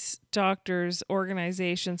universities, doctors,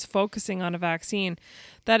 organizations focusing on a vaccine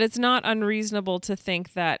that it's not unreasonable to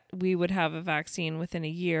think that we would have a vaccine within a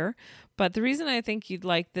year. But the reason I think you'd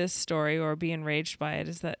like this story or be enraged by it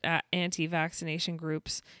is that anti-vaccination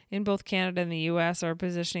groups in both Canada and the US are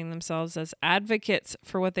positioning themselves as advocates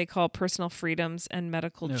for what they call personal freedoms and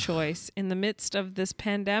medical choice in the midst of this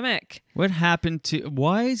pandemic. What happened to...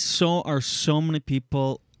 Why are so many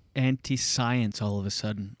people anti-science all of a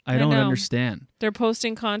sudden? I don't understand. They're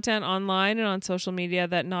posting content online and on social media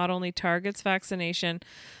that not only targets vaccination,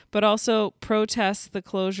 but also protests the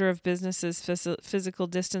closure of businesses' physical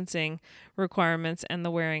distancing requirements and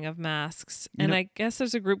the wearing of masks. And I guess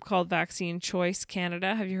there's a group called Vaccine Choice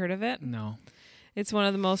Canada. Have you heard of it? No. It's one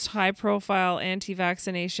of the most high-profile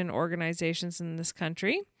anti-vaccination organizations in this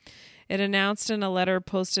country. It announced in a letter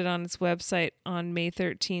posted on its website on May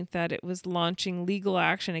 13th that it was launching legal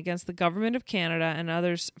action against the government of Canada and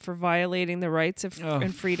others for violating the rights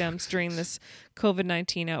and freedoms during this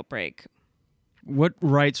COVID-19 outbreak. What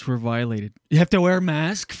rights were violated? You have to wear a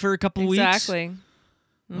mask for a couple weeks? Exactly.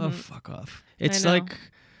 Oh, fuck off. It's like,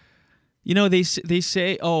 they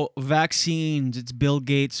say, vaccines, it's Bill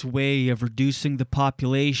Gates' way of reducing the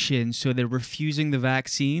population, so they're refusing the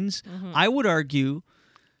vaccines. Mm-hmm. I would argue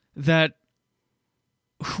that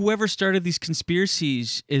whoever started these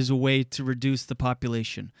conspiracies is a way to reduce the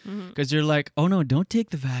population, because they're like, oh no, don't take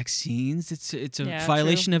the vaccines. It's a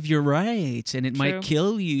violation of your rights, and it might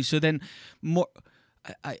kill you. So then, more,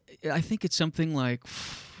 I think it's something like,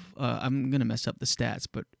 I'm gonna mess up the stats,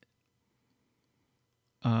 but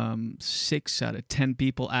 6 out of 10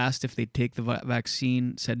 people asked if they'd take the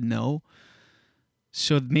vaccine said no.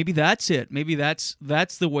 So maybe that's it. Maybe that's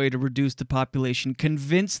the way to reduce the population.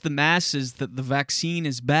 Convince the masses that the vaccine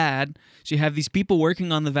is bad. So you have these people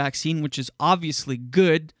working on the vaccine, which is obviously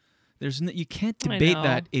good. You can't debate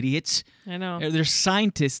that, idiots. I know. There's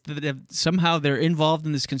scientists that have, somehow they're involved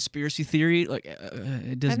in this conspiracy theory. Like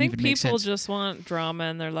it doesn't even make sense. I think people just want drama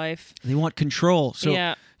in their life. They want control.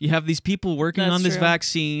 So you have these people working on this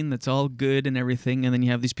vaccine that's all good and everything, and then you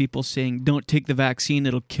have these people saying, "Don't take the vaccine;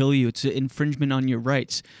 it'll kill you. It's an infringement on your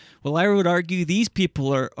rights." Well, I would argue these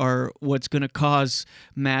people are what's going to cause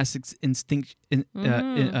mass extinction.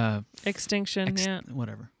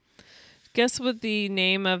 Whatever. Guess what the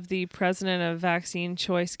name of the president of Vaccine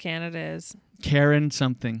Choice Canada is? Karen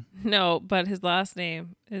something. No, but his last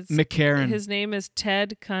name is McCarran. His name is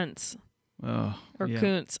Ted Kuntz. Oh, or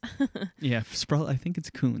Kuntz. Yeah, I think it's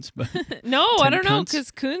Kuntz, but no, I don't know,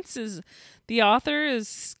 because Kuntz is the author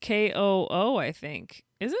is Koo, I think.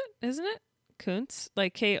 Is it? Isn't it? Kuntz,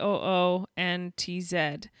 like Koontz.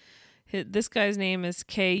 This guy's name is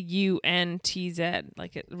Kuntz,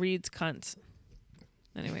 like it reads Kuntz.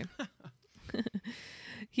 Anyway.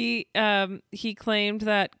 He claimed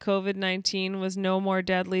that COVID-19 was no more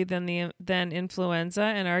deadly than influenza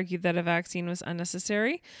and argued that a vaccine was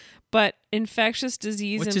unnecessary. But infectious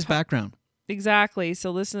disease... What's his background? Exactly.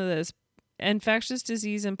 So listen to this. Infectious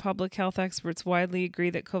disease and public health experts widely agree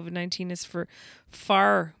that COVID-19 is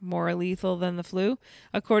far more lethal than the flu.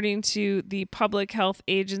 According to the Public Health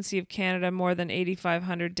Agency of Canada, more than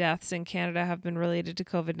 8,500 deaths in Canada have been related to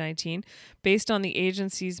COVID-19. Based on the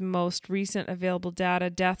agency's most recent available data,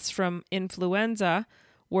 deaths from influenza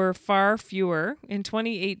were far fewer. In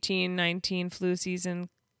 2018-19 flu season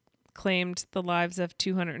claimed the lives of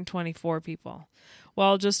 224 people,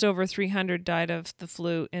 while just over 300 died of the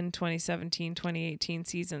flu in 2017-2018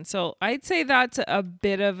 season. So I'd say that's a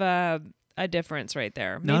bit of a difference right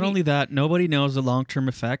there. Maybe. Not only that, nobody knows the long-term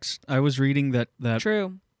effects. I was reading that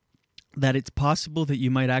True. That it's possible that you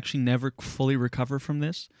might actually never fully recover from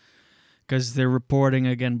this, because they're reporting,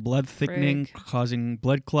 again, blood thickening, causing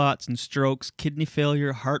blood clots and strokes, kidney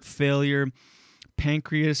failure, heart failure,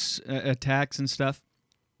 pancreas attacks and stuff.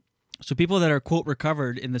 So people that are, quote,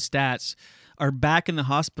 recovered in the stats are back in the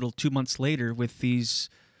hospital 2 months later with these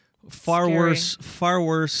far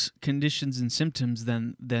worse conditions and symptoms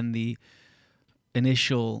than the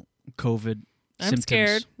initial COVID symptoms. I'm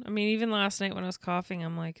scared. I mean, even last night when I was coughing,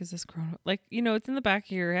 I'm like, is this corona? Like, it's in the back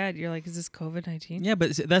of your head. You're like, is this COVID-19? Yeah,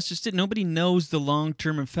 but that's just it. Nobody knows the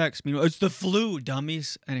long-term effects. I mean, it's the flu,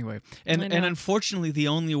 dummies. Anyway, and unfortunately, the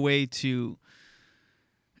only way to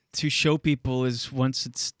show people is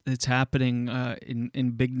once it's happening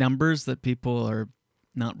in big numbers that people are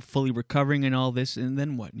not fully recovering and all this, and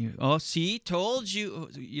then what? See, told you.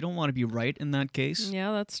 You don't want to be right in that case.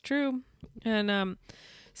 Yeah, that's true. And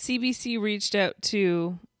CBC reached out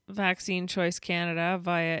to Vaccine Choice Canada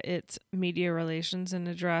via its media relations and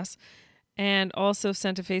address, and also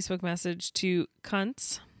sent a Facebook message to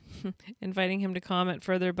Kuntz, inviting him to comment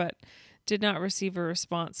further, but did not receive a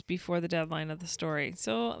response before the deadline of the story.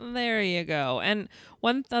 So there you go. And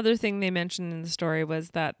one other thing they mentioned in the story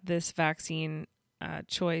was that this vaccine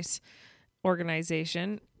choice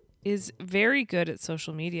organization is very good at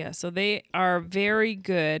social media. So they are very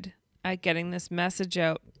good at getting this message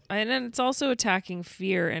out. And then it's also attacking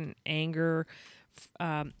fear and anger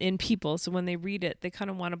in people. So when they read it, they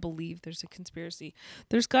kind of want to believe there's a conspiracy.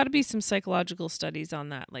 There's got to be some psychological studies on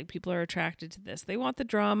that. Like, people are attracted to this. They want the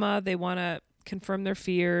drama. They want to confirm their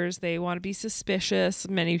fears. They want to be suspicious,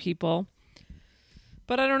 many people.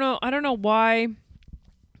 But I don't know why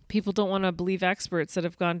people don't want to believe experts that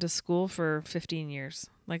have gone to school for 15 years.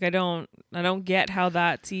 Like, I don't get how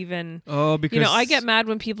that's even. Oh, because I get mad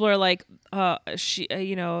when people are like,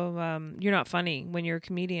 you're not funny when you're a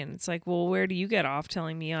comedian. It's like, well, where do you get off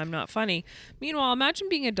telling me I'm not funny? Meanwhile, imagine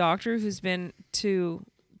being a doctor who's been to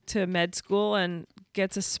med school and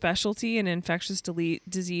gets a specialty in infectious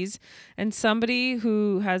disease, and somebody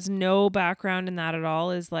who has no background in that at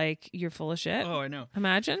all is like, you're full of shit. Oh, I know.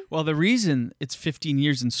 Imagine. Well, the reason it's 15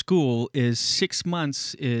 years in school is 6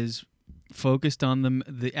 months is focused on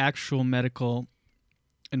the actual medical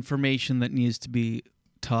information that needs to be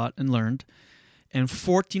taught and learned, and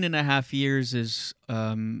 14 and a half years is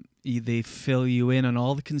they fill you in on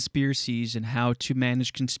all the conspiracies and how to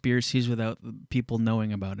manage conspiracies without people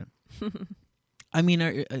knowing about it. I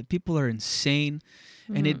mean, people are insane,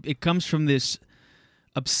 and it comes from this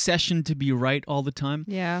obsession to be right all the time.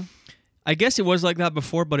 Yeah. I guess it was like that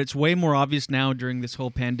before, but it's way more obvious now during this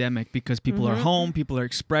whole pandemic because people are home, people are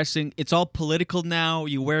expressing. It's all political now.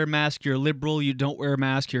 You wear a mask, you're liberal. You don't wear a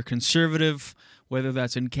mask, you're conservative, whether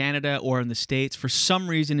that's in Canada or in the States. For some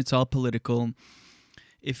reason, it's all political.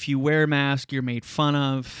 If you wear a mask, you're made fun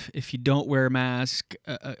of. If you don't wear a mask,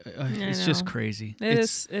 it's just crazy. It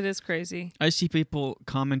is crazy. I see people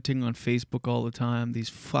commenting on Facebook all the time, these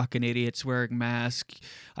fucking idiots wearing masks.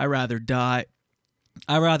 I'd rather die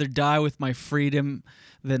with my freedom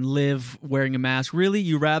than live wearing a mask. Really?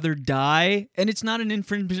 You rather die? And it's not an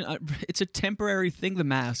infringement. It's a temporary thing, the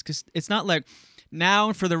mask. It's not like now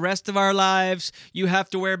and for the rest of our lives, you have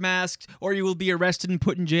to wear masks or you will be arrested and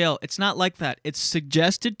put in jail. It's not like that. It's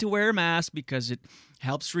suggested to wear a mask because it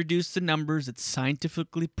helps reduce the numbers. It's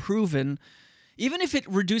scientifically proven. Even if it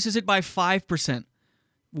reduces it by 5%.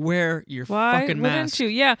 Wear your fucking mask. Why wouldn't you?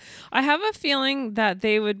 Yeah. I have a feeling that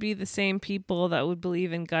they would be the same people that would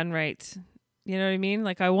believe in gun rights. You know what I mean?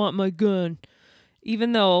 Like, I want my gun.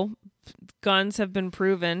 Even though guns have been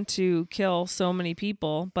proven to kill so many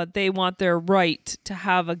people, but they want their right to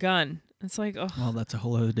have a gun. It's like, oh. Well, that's a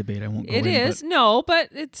whole other debate. I won't go It in. is. No, but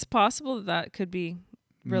it's possible that could be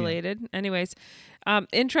related. Yeah. Anyways,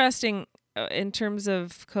 interesting in terms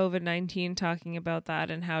of COVID-19, talking about that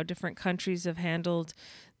and how different countries have handled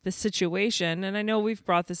the situation. And I know we've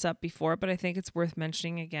brought this up before, but I think it's worth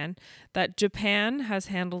mentioning again that Japan has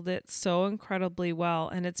handled it so incredibly well.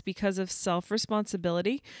 And it's because of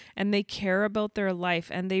self-responsibility, and they care about their life,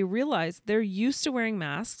 and they realize they're used to wearing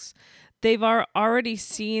masks. They've already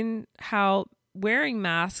seen how wearing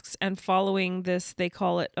masks and following this, they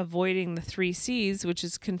call it avoiding the 3 C's, which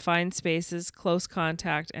is confined spaces, close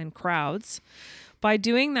contact, and crowds. By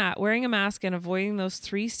doing that, wearing a mask and avoiding those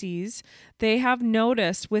 3 C's, they have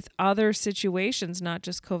noticed with other situations, not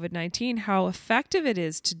just COVID-19, how effective it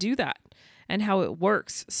is to do that and how it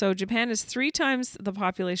works. So Japan is 3 times the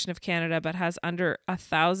population of Canada, but has under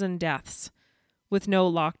 1,000 deaths with no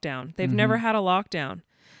lockdown. They've never had a lockdown.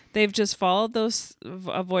 They've just followed those,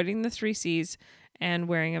 avoiding the 3 C's and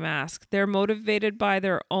wearing a mask. They're motivated by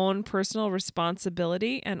their own personal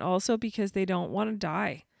responsibility and also because they don't want to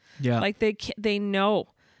die. Yeah. Like they know,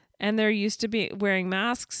 and they're used to be wearing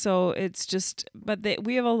masks. So it's just, but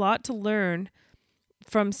we have a lot to learn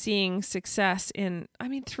from seeing success in,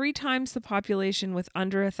 3 times the population with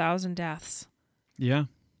under 1,000 deaths. Yeah.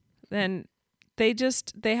 Then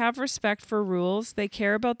they have respect for rules. They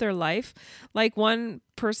care about their life. Like one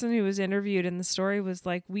person who was interviewed in the story was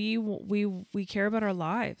like, we care about our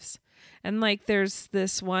lives. And like, there's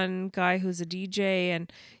this one guy who's a DJ,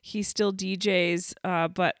 and he still DJs,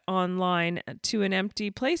 but online to an empty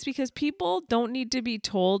place, because people don't need to be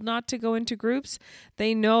told not to go into groups.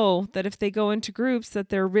 They know that if they go into groups, that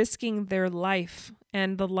they're risking their life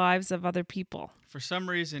and the lives of other people. For some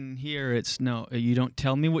reason here, it's no, you don't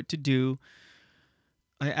tell me what to do.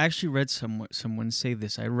 I actually read someone say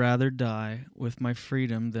this: I'd rather die with my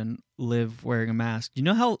freedom than live wearing a mask. You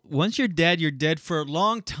know how once you're dead for a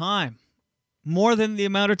long time. More than the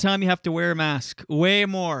amount of time you have to wear a mask. Way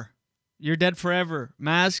more. You're dead forever.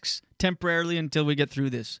 Masks temporarily until we get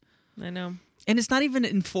through this. I know. And it's not even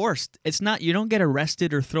enforced. It's not, you don't get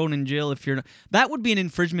arrested or thrown in jail if you're not. That would be an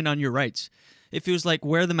infringement on your rights. If it was like,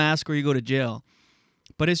 wear the mask or you go to jail.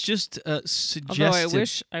 But it's just suggested.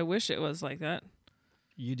 Although I wish it was like that.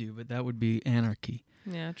 You do, but that would be anarchy.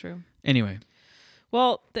 Yeah, true. Anyway.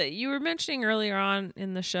 Well, you were mentioning earlier on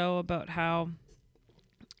in the show about how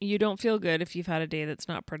you don't feel good if you've had a day that's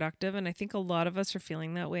not productive. And I think a lot of us are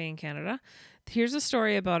feeling that way in Canada. Here's a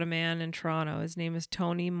story about a man in Toronto. His name is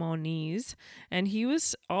Tony Moniz. And he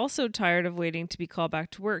was also tired of waiting to be called back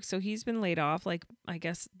to work. So he's been laid off. Like, I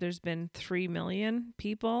guess there's been 3 million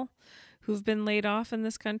people who've been laid off in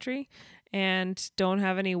this country and don't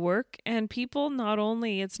have any work. And people, not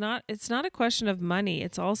only, it's not a question of money,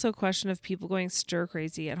 it's also a question of people going stir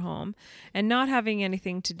crazy at home and not having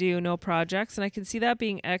anything to do, no projects. And I can see that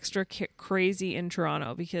being extra crazy in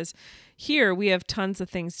Toronto, because here we have tons of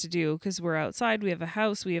things to do because we're outside, we have a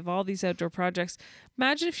house, we have all these outdoor projects.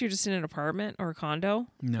 Imagine if you're just in an apartment or a condo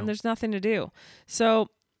and there's nothing to do. So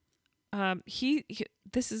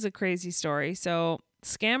this is a crazy story. So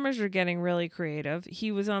scammers are getting really creative.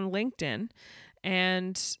 He was on LinkedIn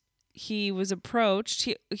and he was approached.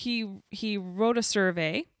 He wrote a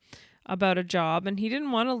survey about a job, and he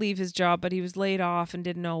didn't want to leave his job, but he was laid off and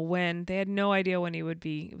didn't know when. They had no idea when he would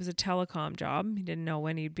be. It was a telecom job. He didn't know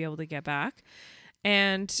when he'd be able to get back.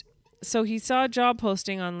 And so he saw a job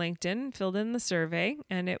posting on LinkedIn, filled in the survey,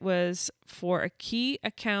 and it was for a key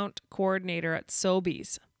account coordinator at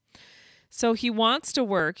Sobeys. So he wants to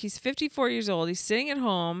work. He's 54 years old. He's sitting at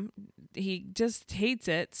home he just hates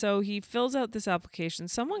it. So he fills out this application.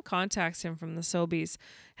 Someone contacts him from the Sobeys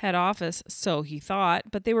head office, so he thought,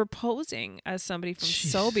 but they were posing as somebody from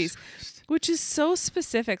Sobeys, which is so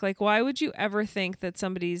specific. Like, why would you ever think that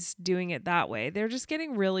somebody's doing it that way? They're just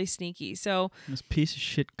getting really sneaky. So Those piece of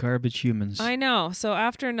shit garbage humans. I know. So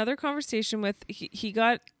after another conversation with, he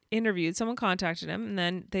got interviewed. Someone contacted him, and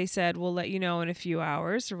then they said, we'll let you know in a few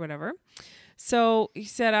hours or whatever. So he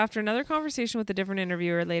said after another conversation with a different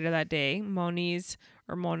interviewer later that day, Moniz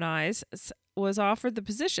was offered the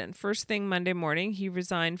position. First thing Monday morning, he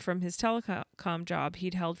resigned from his telecom job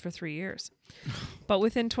he'd held for 3 years. But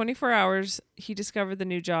within 24 hours, he discovered the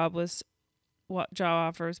new job was what job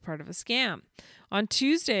offer is part of a scam. On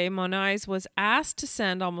Tuesday, Moniz was asked to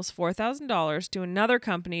send almost $4,000 to another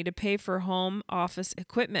company to pay for home office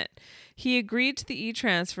equipment. He agreed to the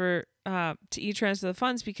e-transfer the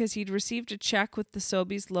funds because he'd received a check with the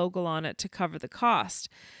Sobeys logo on it to cover the cost.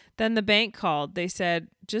 Then the bank called. They said,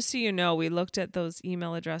 just so you know, we looked at those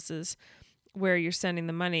email addresses where you're sending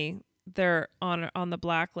the money. They're on the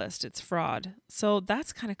blacklist. It's fraud. So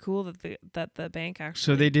that's kind of cool that the bank actually.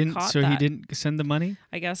 So they didn't. Caught So that. he didn't send the money.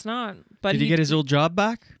 I guess not. But did he get his old job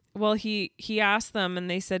back? Well, he asked them, and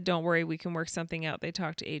they said, "Don't worry, we can work something out." They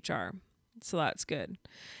talked to HR, so that's good.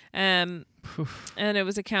 And it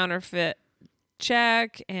was a counterfeit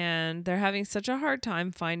check, and they're having such a hard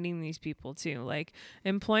time finding these people too. Like,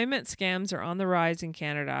 employment scams are on the rise in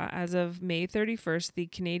Canada. As of May 31st, the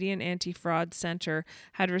Canadian Anti-Fraud Centre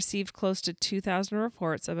had received close to 2,000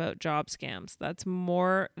 reports about job scams. That's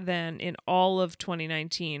more than in all of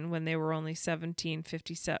 2019, when they were only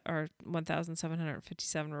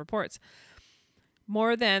 1,757 reports.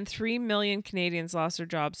 More than 3 million Canadians lost their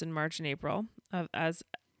jobs in March and April as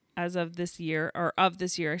of this year, I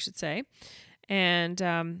should say. And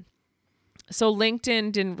so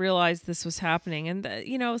LinkedIn didn't realize this was happening. And,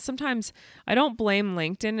 sometimes I don't blame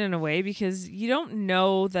LinkedIn in a way, because you don't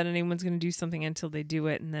know that anyone's going to do something until they do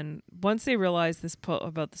it. And then once they realized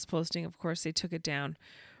about this posting, of course, they took it down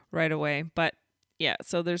right away. But yeah,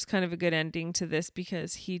 so there's kind of a good ending to this,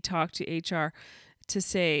 because he talked to HR to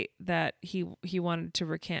say that he wanted to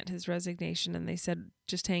recant his resignation. And they said,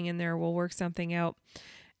 just hang in there. We'll work something out.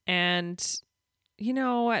 And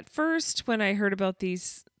at first when I heard about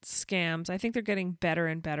these scams, I think they're getting better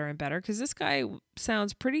and better and better, because this guy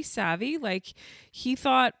sounds pretty savvy. Like, he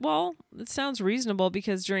thought, well, it sounds reasonable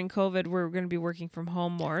because during COVID, we're going to be working from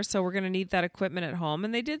home more. So we're going to need that equipment at home.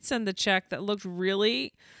 And they did send the check that looked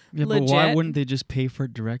really legit. But why wouldn't they just pay for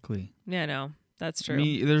it directly? Yeah, no, that's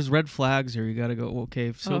true. There's red flags here. You got to go, okay,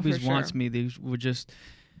 if Sobeys wants sure. me, they would just,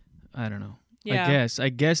 I don't know. Yeah. I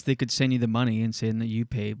guess they could send you the money and say that you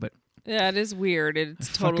pay, but yeah, it is weird.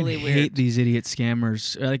 It's totally weird. I hate these idiot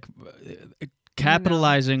scammers. Like,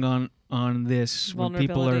 capitalizing on this when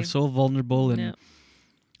people are so vulnerable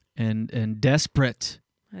and desperate.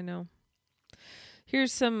 I know.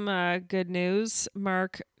 Here's some good news.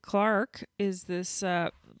 Mark Clark is this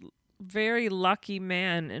very lucky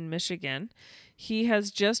man in Michigan. He has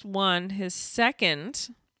just won his second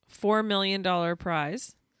 $4 million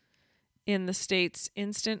prize in the state's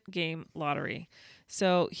instant game lottery.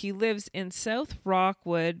 So he lives in South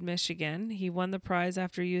Rockwood, Michigan. He won the prize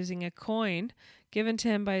after using a coin given to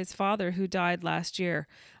him by his father, who died last year.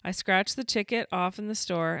 I scratched the ticket off in the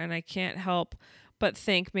store, and I can't help but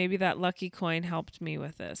think maybe that lucky coin helped me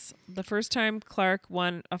with this. The first time Clark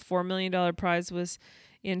won a $4 million prize was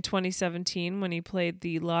in 2017 when he played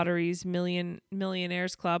the lottery's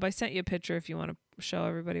Millionaires Club. I sent you a picture if you want to show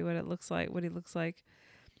everybody what he looks like.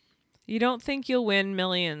 You don't think you'll win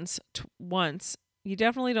millions once. You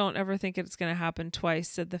definitely don't ever think it's going to happen twice,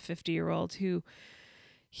 said the 50-year-old who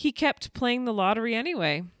he kept playing the lottery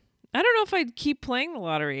anyway. I don't know if I'd keep playing the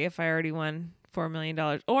lottery if I already won $4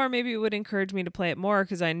 million, or maybe it would encourage me to play it more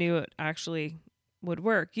because I knew it actually would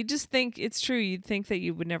work. You just think it's true. You'd think that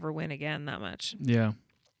you would never win again that much. Yeah.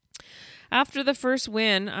 After the first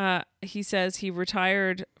win, he says he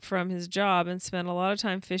retired from his job and spent a lot of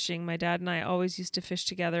time fishing. My dad and I always used to fish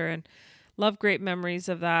together and love great memories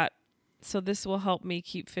of that. So this will help me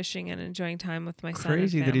keep fishing and enjoying time with my son and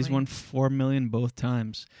Crazy family. that he's won $4 million both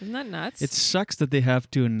times. Isn't that nuts? It sucks that they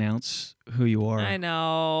have to announce who you are. I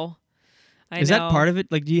know. Is that part of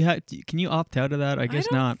it? Like, can you opt out of that? I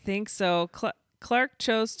guess not. I don't think so. Clark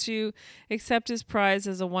chose to accept his prize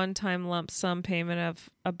as a one-time lump sum payment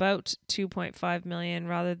of about $2.5 million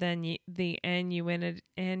rather than the annuity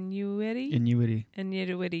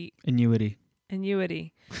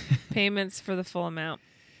payments for the full amount.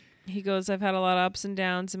 He goes, I've had a lot of ups and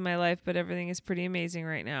downs in my life, but everything is pretty amazing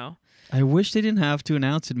right now. I wish they didn't have to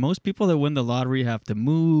announce it. Most people that win the lottery have to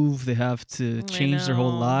move. They have to change their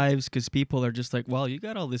whole lives because people are just like, well, you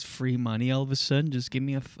got all this free money all of a sudden. Just give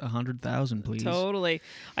me $100,000, please. Totally.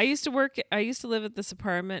 I used to live at this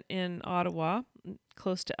apartment in Ottawa,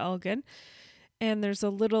 close to Elgin. And there's a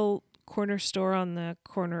little corner store on the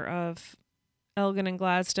corner of Elgin and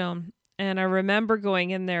Gladstone. And I remember going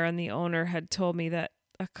in there and the owner had told me that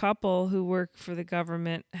a couple who work for the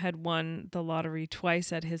government had won the lottery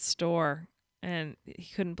twice at his store, and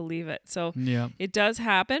he couldn't believe it. So it does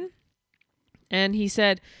happen. And he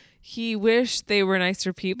said he wished they were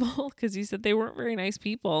nicer people because he said they weren't very nice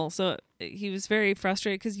people. So he was very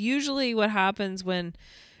frustrated because usually what happens when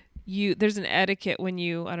there's an etiquette when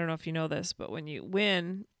I don't know if you know this, but when you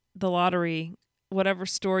win the lottery, whatever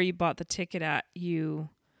store you bought the ticket at, you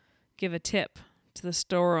give a tip to the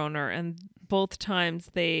store owner, and both times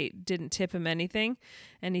they didn't tip him anything.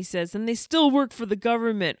 And he says, and they still work for the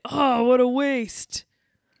government. Oh, what a waste.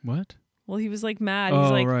 What? Well, he was like mad. Oh,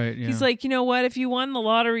 he's like, right, yeah. He's like, you know what? If you won the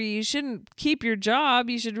lottery, you shouldn't keep your job.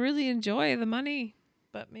 You should really enjoy the money.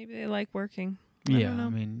 But maybe they like working. I don't know. I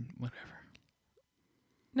mean, whatever.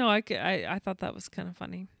 No, I thought that was kind of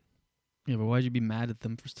funny. Yeah, but why'd you be mad at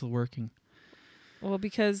them for still working? Well,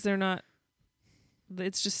 because they're not.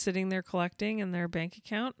 It's just sitting there collecting in their bank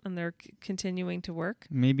account, and they're continuing to work.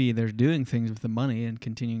 Maybe they're doing things with the money and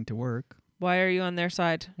continuing to work. Why are you on their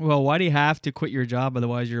side? Well, why do you have to quit your job?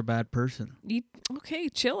 Otherwise, you're a bad person. Okay,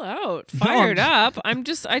 chill out. Fired up. I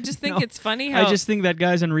just think it's funny how. I just think that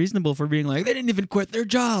guy's unreasonable for being like, they didn't even quit their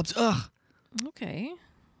jobs. Ugh. Okay.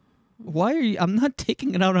 Why are you? I'm not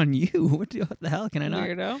taking it out on you. What the hell can I not?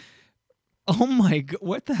 Weirdo. Oh my God,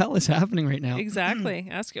 what the hell is happening right now? Exactly.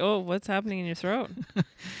 Ask, what's happening in your throat?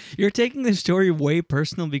 You're taking this story way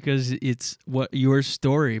personal because it's your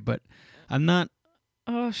story, but I'm not.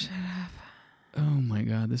 Oh, shut up. Oh my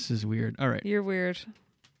God, this is weird. All right. You're weird.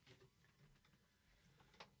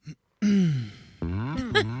 Daily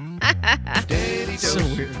dose, so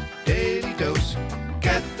weird. Daily dose.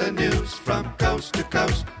 Get the news from coast to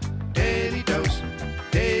coast. Daily dose,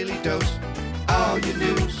 daily dose. All your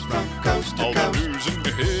news from coast to coast. All the news and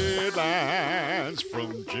headlines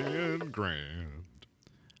from Jen Grant.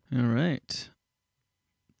 All right.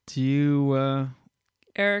 Do you...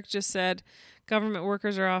 Eric just said, government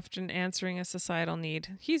workers are often answering a societal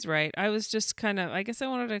need. He's right. I was just I guess I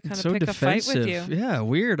wanted to kind of pick a fight with you. Yeah,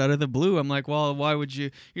 weird. Out of the blue. I'm like, well, why would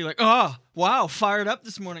you... You're like, oh, wow, fired up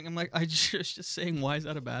this morning. I'm like, I just saying, why is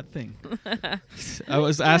that a bad thing? I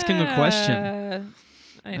was asking a question.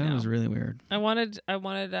 I know. That was really weird. I wanted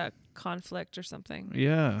a conflict or something.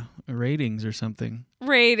 Yeah, ratings or something.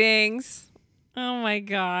 Ratings. Oh my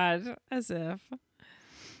God. As if.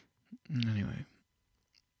 Anyway.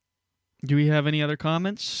 Do we have any other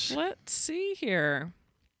comments? Let's see here.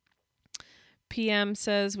 PM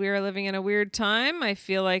says, we are living in a weird time. I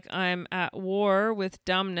feel like I'm at war with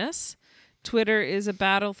dumbness. Twitter is a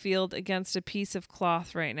battlefield against a piece of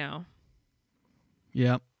cloth right now.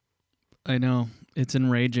 Yep. I know. It's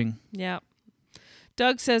enraging. Yeah.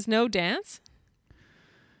 Doug says no dance.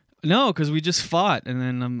 No, because we just fought, and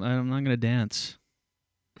then I'm not gonna dance.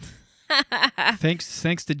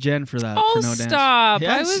 Thanks to Jen for that. Oh, for no stop!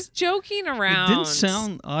 Dance. Yes. I was joking around. It didn't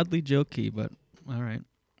sound oddly jokey, but all right.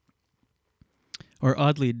 Or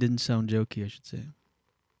oddly, it didn't sound jokey, I should say.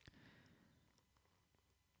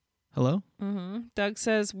 Hello? Mm-hmm. Doug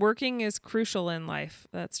says working is crucial in life.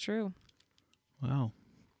 That's true. Wow.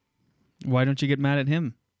 Why don't you get mad at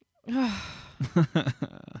him?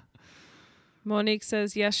 Monique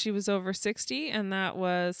says, yes, she was over 60, and that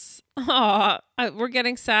was... we're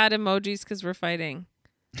getting sad emojis because we're fighting.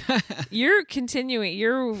 You're continuing.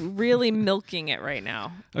 You're really milking it right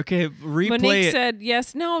now. Okay, replay Monique it. said,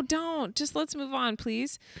 yes. No, don't. Just let's move on,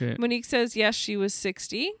 please. Okay. Monique says, yes, she was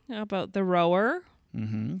 60, about the rower.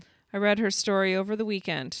 Mm-hmm. I read her story over the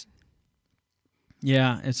weekend.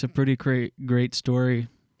 Yeah, it's a pretty great story.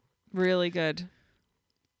 Really good.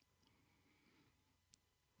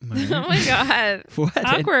 Right. Oh my God. What?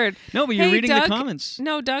 Awkward. No, but you're reading Doug, the comments.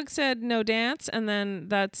 No, Doug said no dance, and then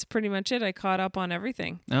that's pretty much it. I caught up on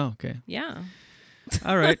everything. Oh, okay. Yeah.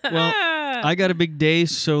 All right. Well, I got a big day,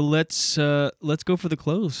 so let's go for the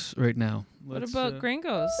close right now. What about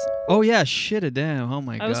Gringos? Oh yeah, shit it damn. Oh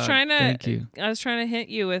my God. Thank you. I was trying to hit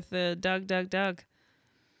you with the Doug.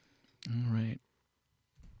 All right.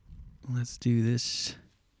 Let's do this.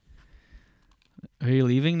 Are you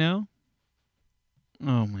leaving now?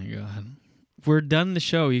 Oh my God. We're done the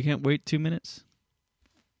show. You can't wait 2 minutes?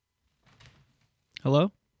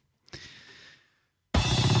 Hello?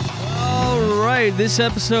 All right. right. This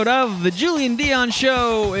episode of the Julien Dionne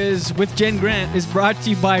Show is with Jen Grant is brought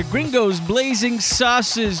to you by Gringos Blazing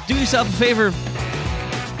Sauces. Do yourself a favor.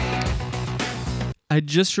 I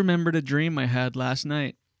just remembered a dream I had last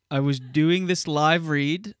night. I was doing this live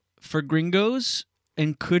read for Gringos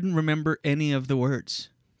and couldn't remember any of the words.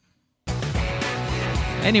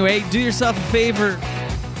 Anyway, do yourself a favor.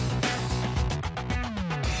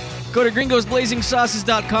 Go to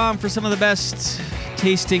gringosblazingsauces.com for some of the best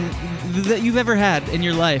tasting that you've ever had in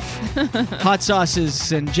your life. Hot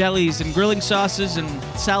sauces and jellies and grilling sauces and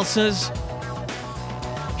salsas.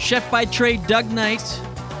 Chef by trade Doug Knight,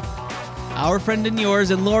 our friend and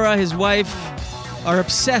yours, and Laura, his wife, are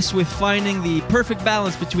obsessed with finding the perfect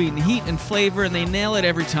balance between heat and flavor, and they nail it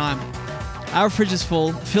every time. Our fridge is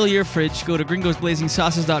full. Fill your fridge. Go to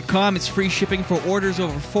gringosblazingsauces.com. It's free shipping for orders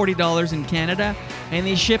over $40 in Canada, and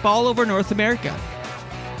they ship all over North America.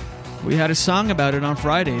 We had a song about it on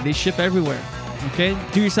Friday. They ship everywhere. Okay?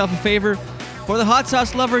 Do yourself a favor. For the hot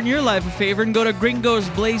sauce lover in your life a favor, and go to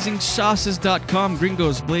gringosblazingsauces.com.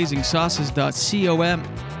 gringosblazingsauces.com.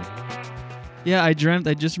 Yeah, I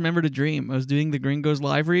just remembered a dream. I was doing the Gringos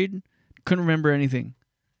live read. Couldn't remember anything.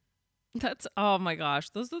 That's, oh my gosh,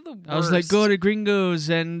 those are the worst. I was like, go to Gringos,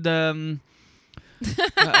 and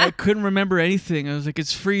I couldn't remember anything. I was like,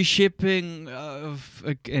 it's free shipping.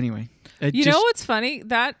 Anyway. You know what's funny?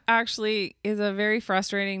 That actually is a very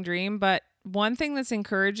frustrating dream, but one thing that's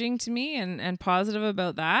encouraging to me and positive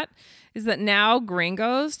about that is that now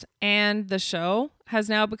Gringos and the show has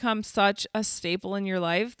now become such a staple in your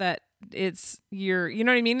life that it's you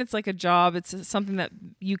know what I mean? It's like a job. It's something that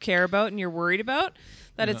you care about and you're worried about.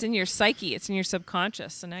 That it's in your psyche, it's in your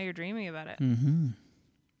subconscious. So now you're dreaming about it. Mm-hmm.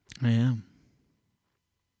 I am.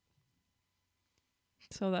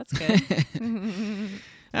 So that's good.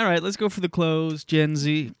 All right, let's go for the close, Gen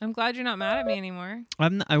Z. I'm glad you're not mad at me anymore.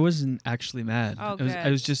 I wasn't actually mad. Oh, good.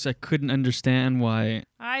 I couldn't understand why.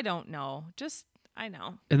 I don't know. I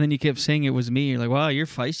know. And then you kept saying it was me. You're like, wow, you're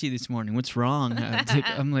feisty this morning. What's wrong?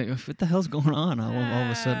 I'm like, what the hell's going on all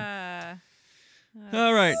of a sudden?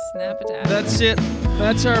 All right. Snap attack. That's it.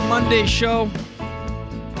 That's our Monday show.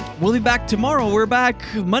 We'll be back tomorrow. We're back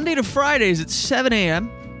Monday to Fridays at 7 a.m.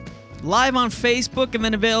 Live on Facebook and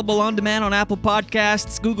then available on demand on Apple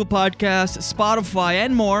Podcasts, Google Podcasts, Spotify,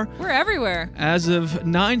 and more. We're everywhere. As of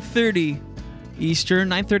 9:30 Eastern,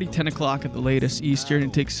 9:30, 10 o'clock at the latest Eastern.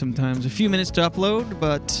 It takes sometimes a few minutes to upload,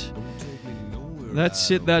 but that's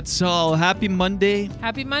it. That's all. Happy Monday.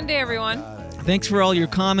 Happy Monday, everyone. Thanks for all your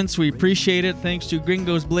comments. We appreciate it. Thanks to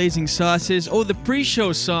Gringos Blazing Sauces. Oh, the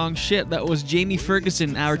pre-show song. Shit, that was Jamie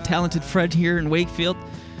Ferguson, our talented friend here in Wakefield.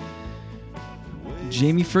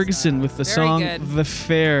 Jamie Ferguson with the song The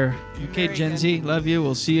Fair. Okay, Gen Z, love you.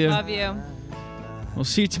 We'll see you. Love you. We'll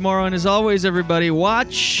see you tomorrow. And as always, everybody,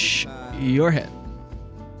 watch your head.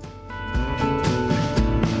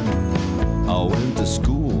 I went to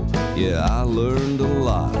school. Yeah, I learned a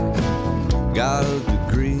lot. Got a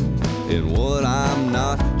degree in what I'm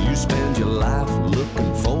not. You spend your life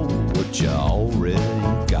looking for what you already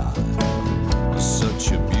got.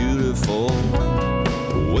 Such a beautiful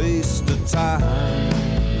waste of time.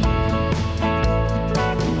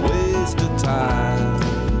 Waste of time.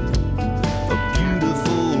 A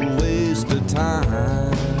beautiful waste of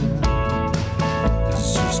time.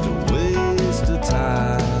 It's just a waste of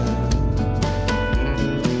time.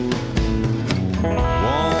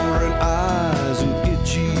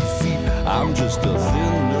 I'm just a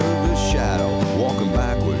thin, nervous shadow walking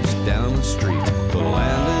backwards down the street. The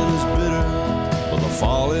landing is bitter, but the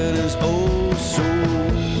falling is oh so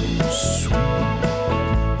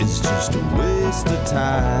sweet. It's just a waste of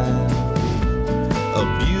time, a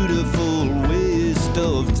beautiful waste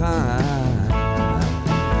of time.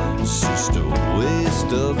 It's just a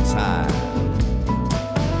waste of time.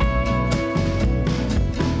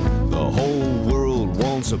 The whole world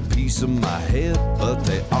wants a piece of my head, but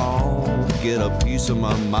they all get a piece of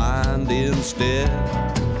my mind instead.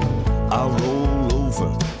 I roll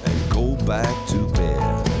over and go back to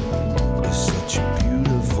bed. It's such a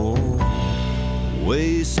beautiful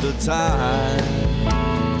waste of time.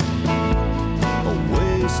 A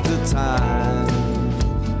waste of time.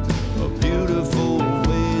 A beautiful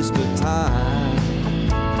waste of time.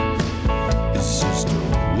 It's just a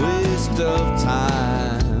waste of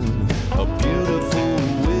time. A beautiful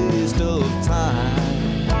waste of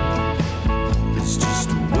time. It's just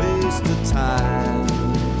a waste of time.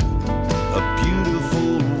 A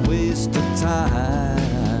beautiful waste of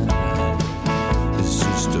time. It's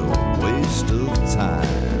just a waste of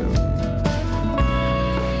time.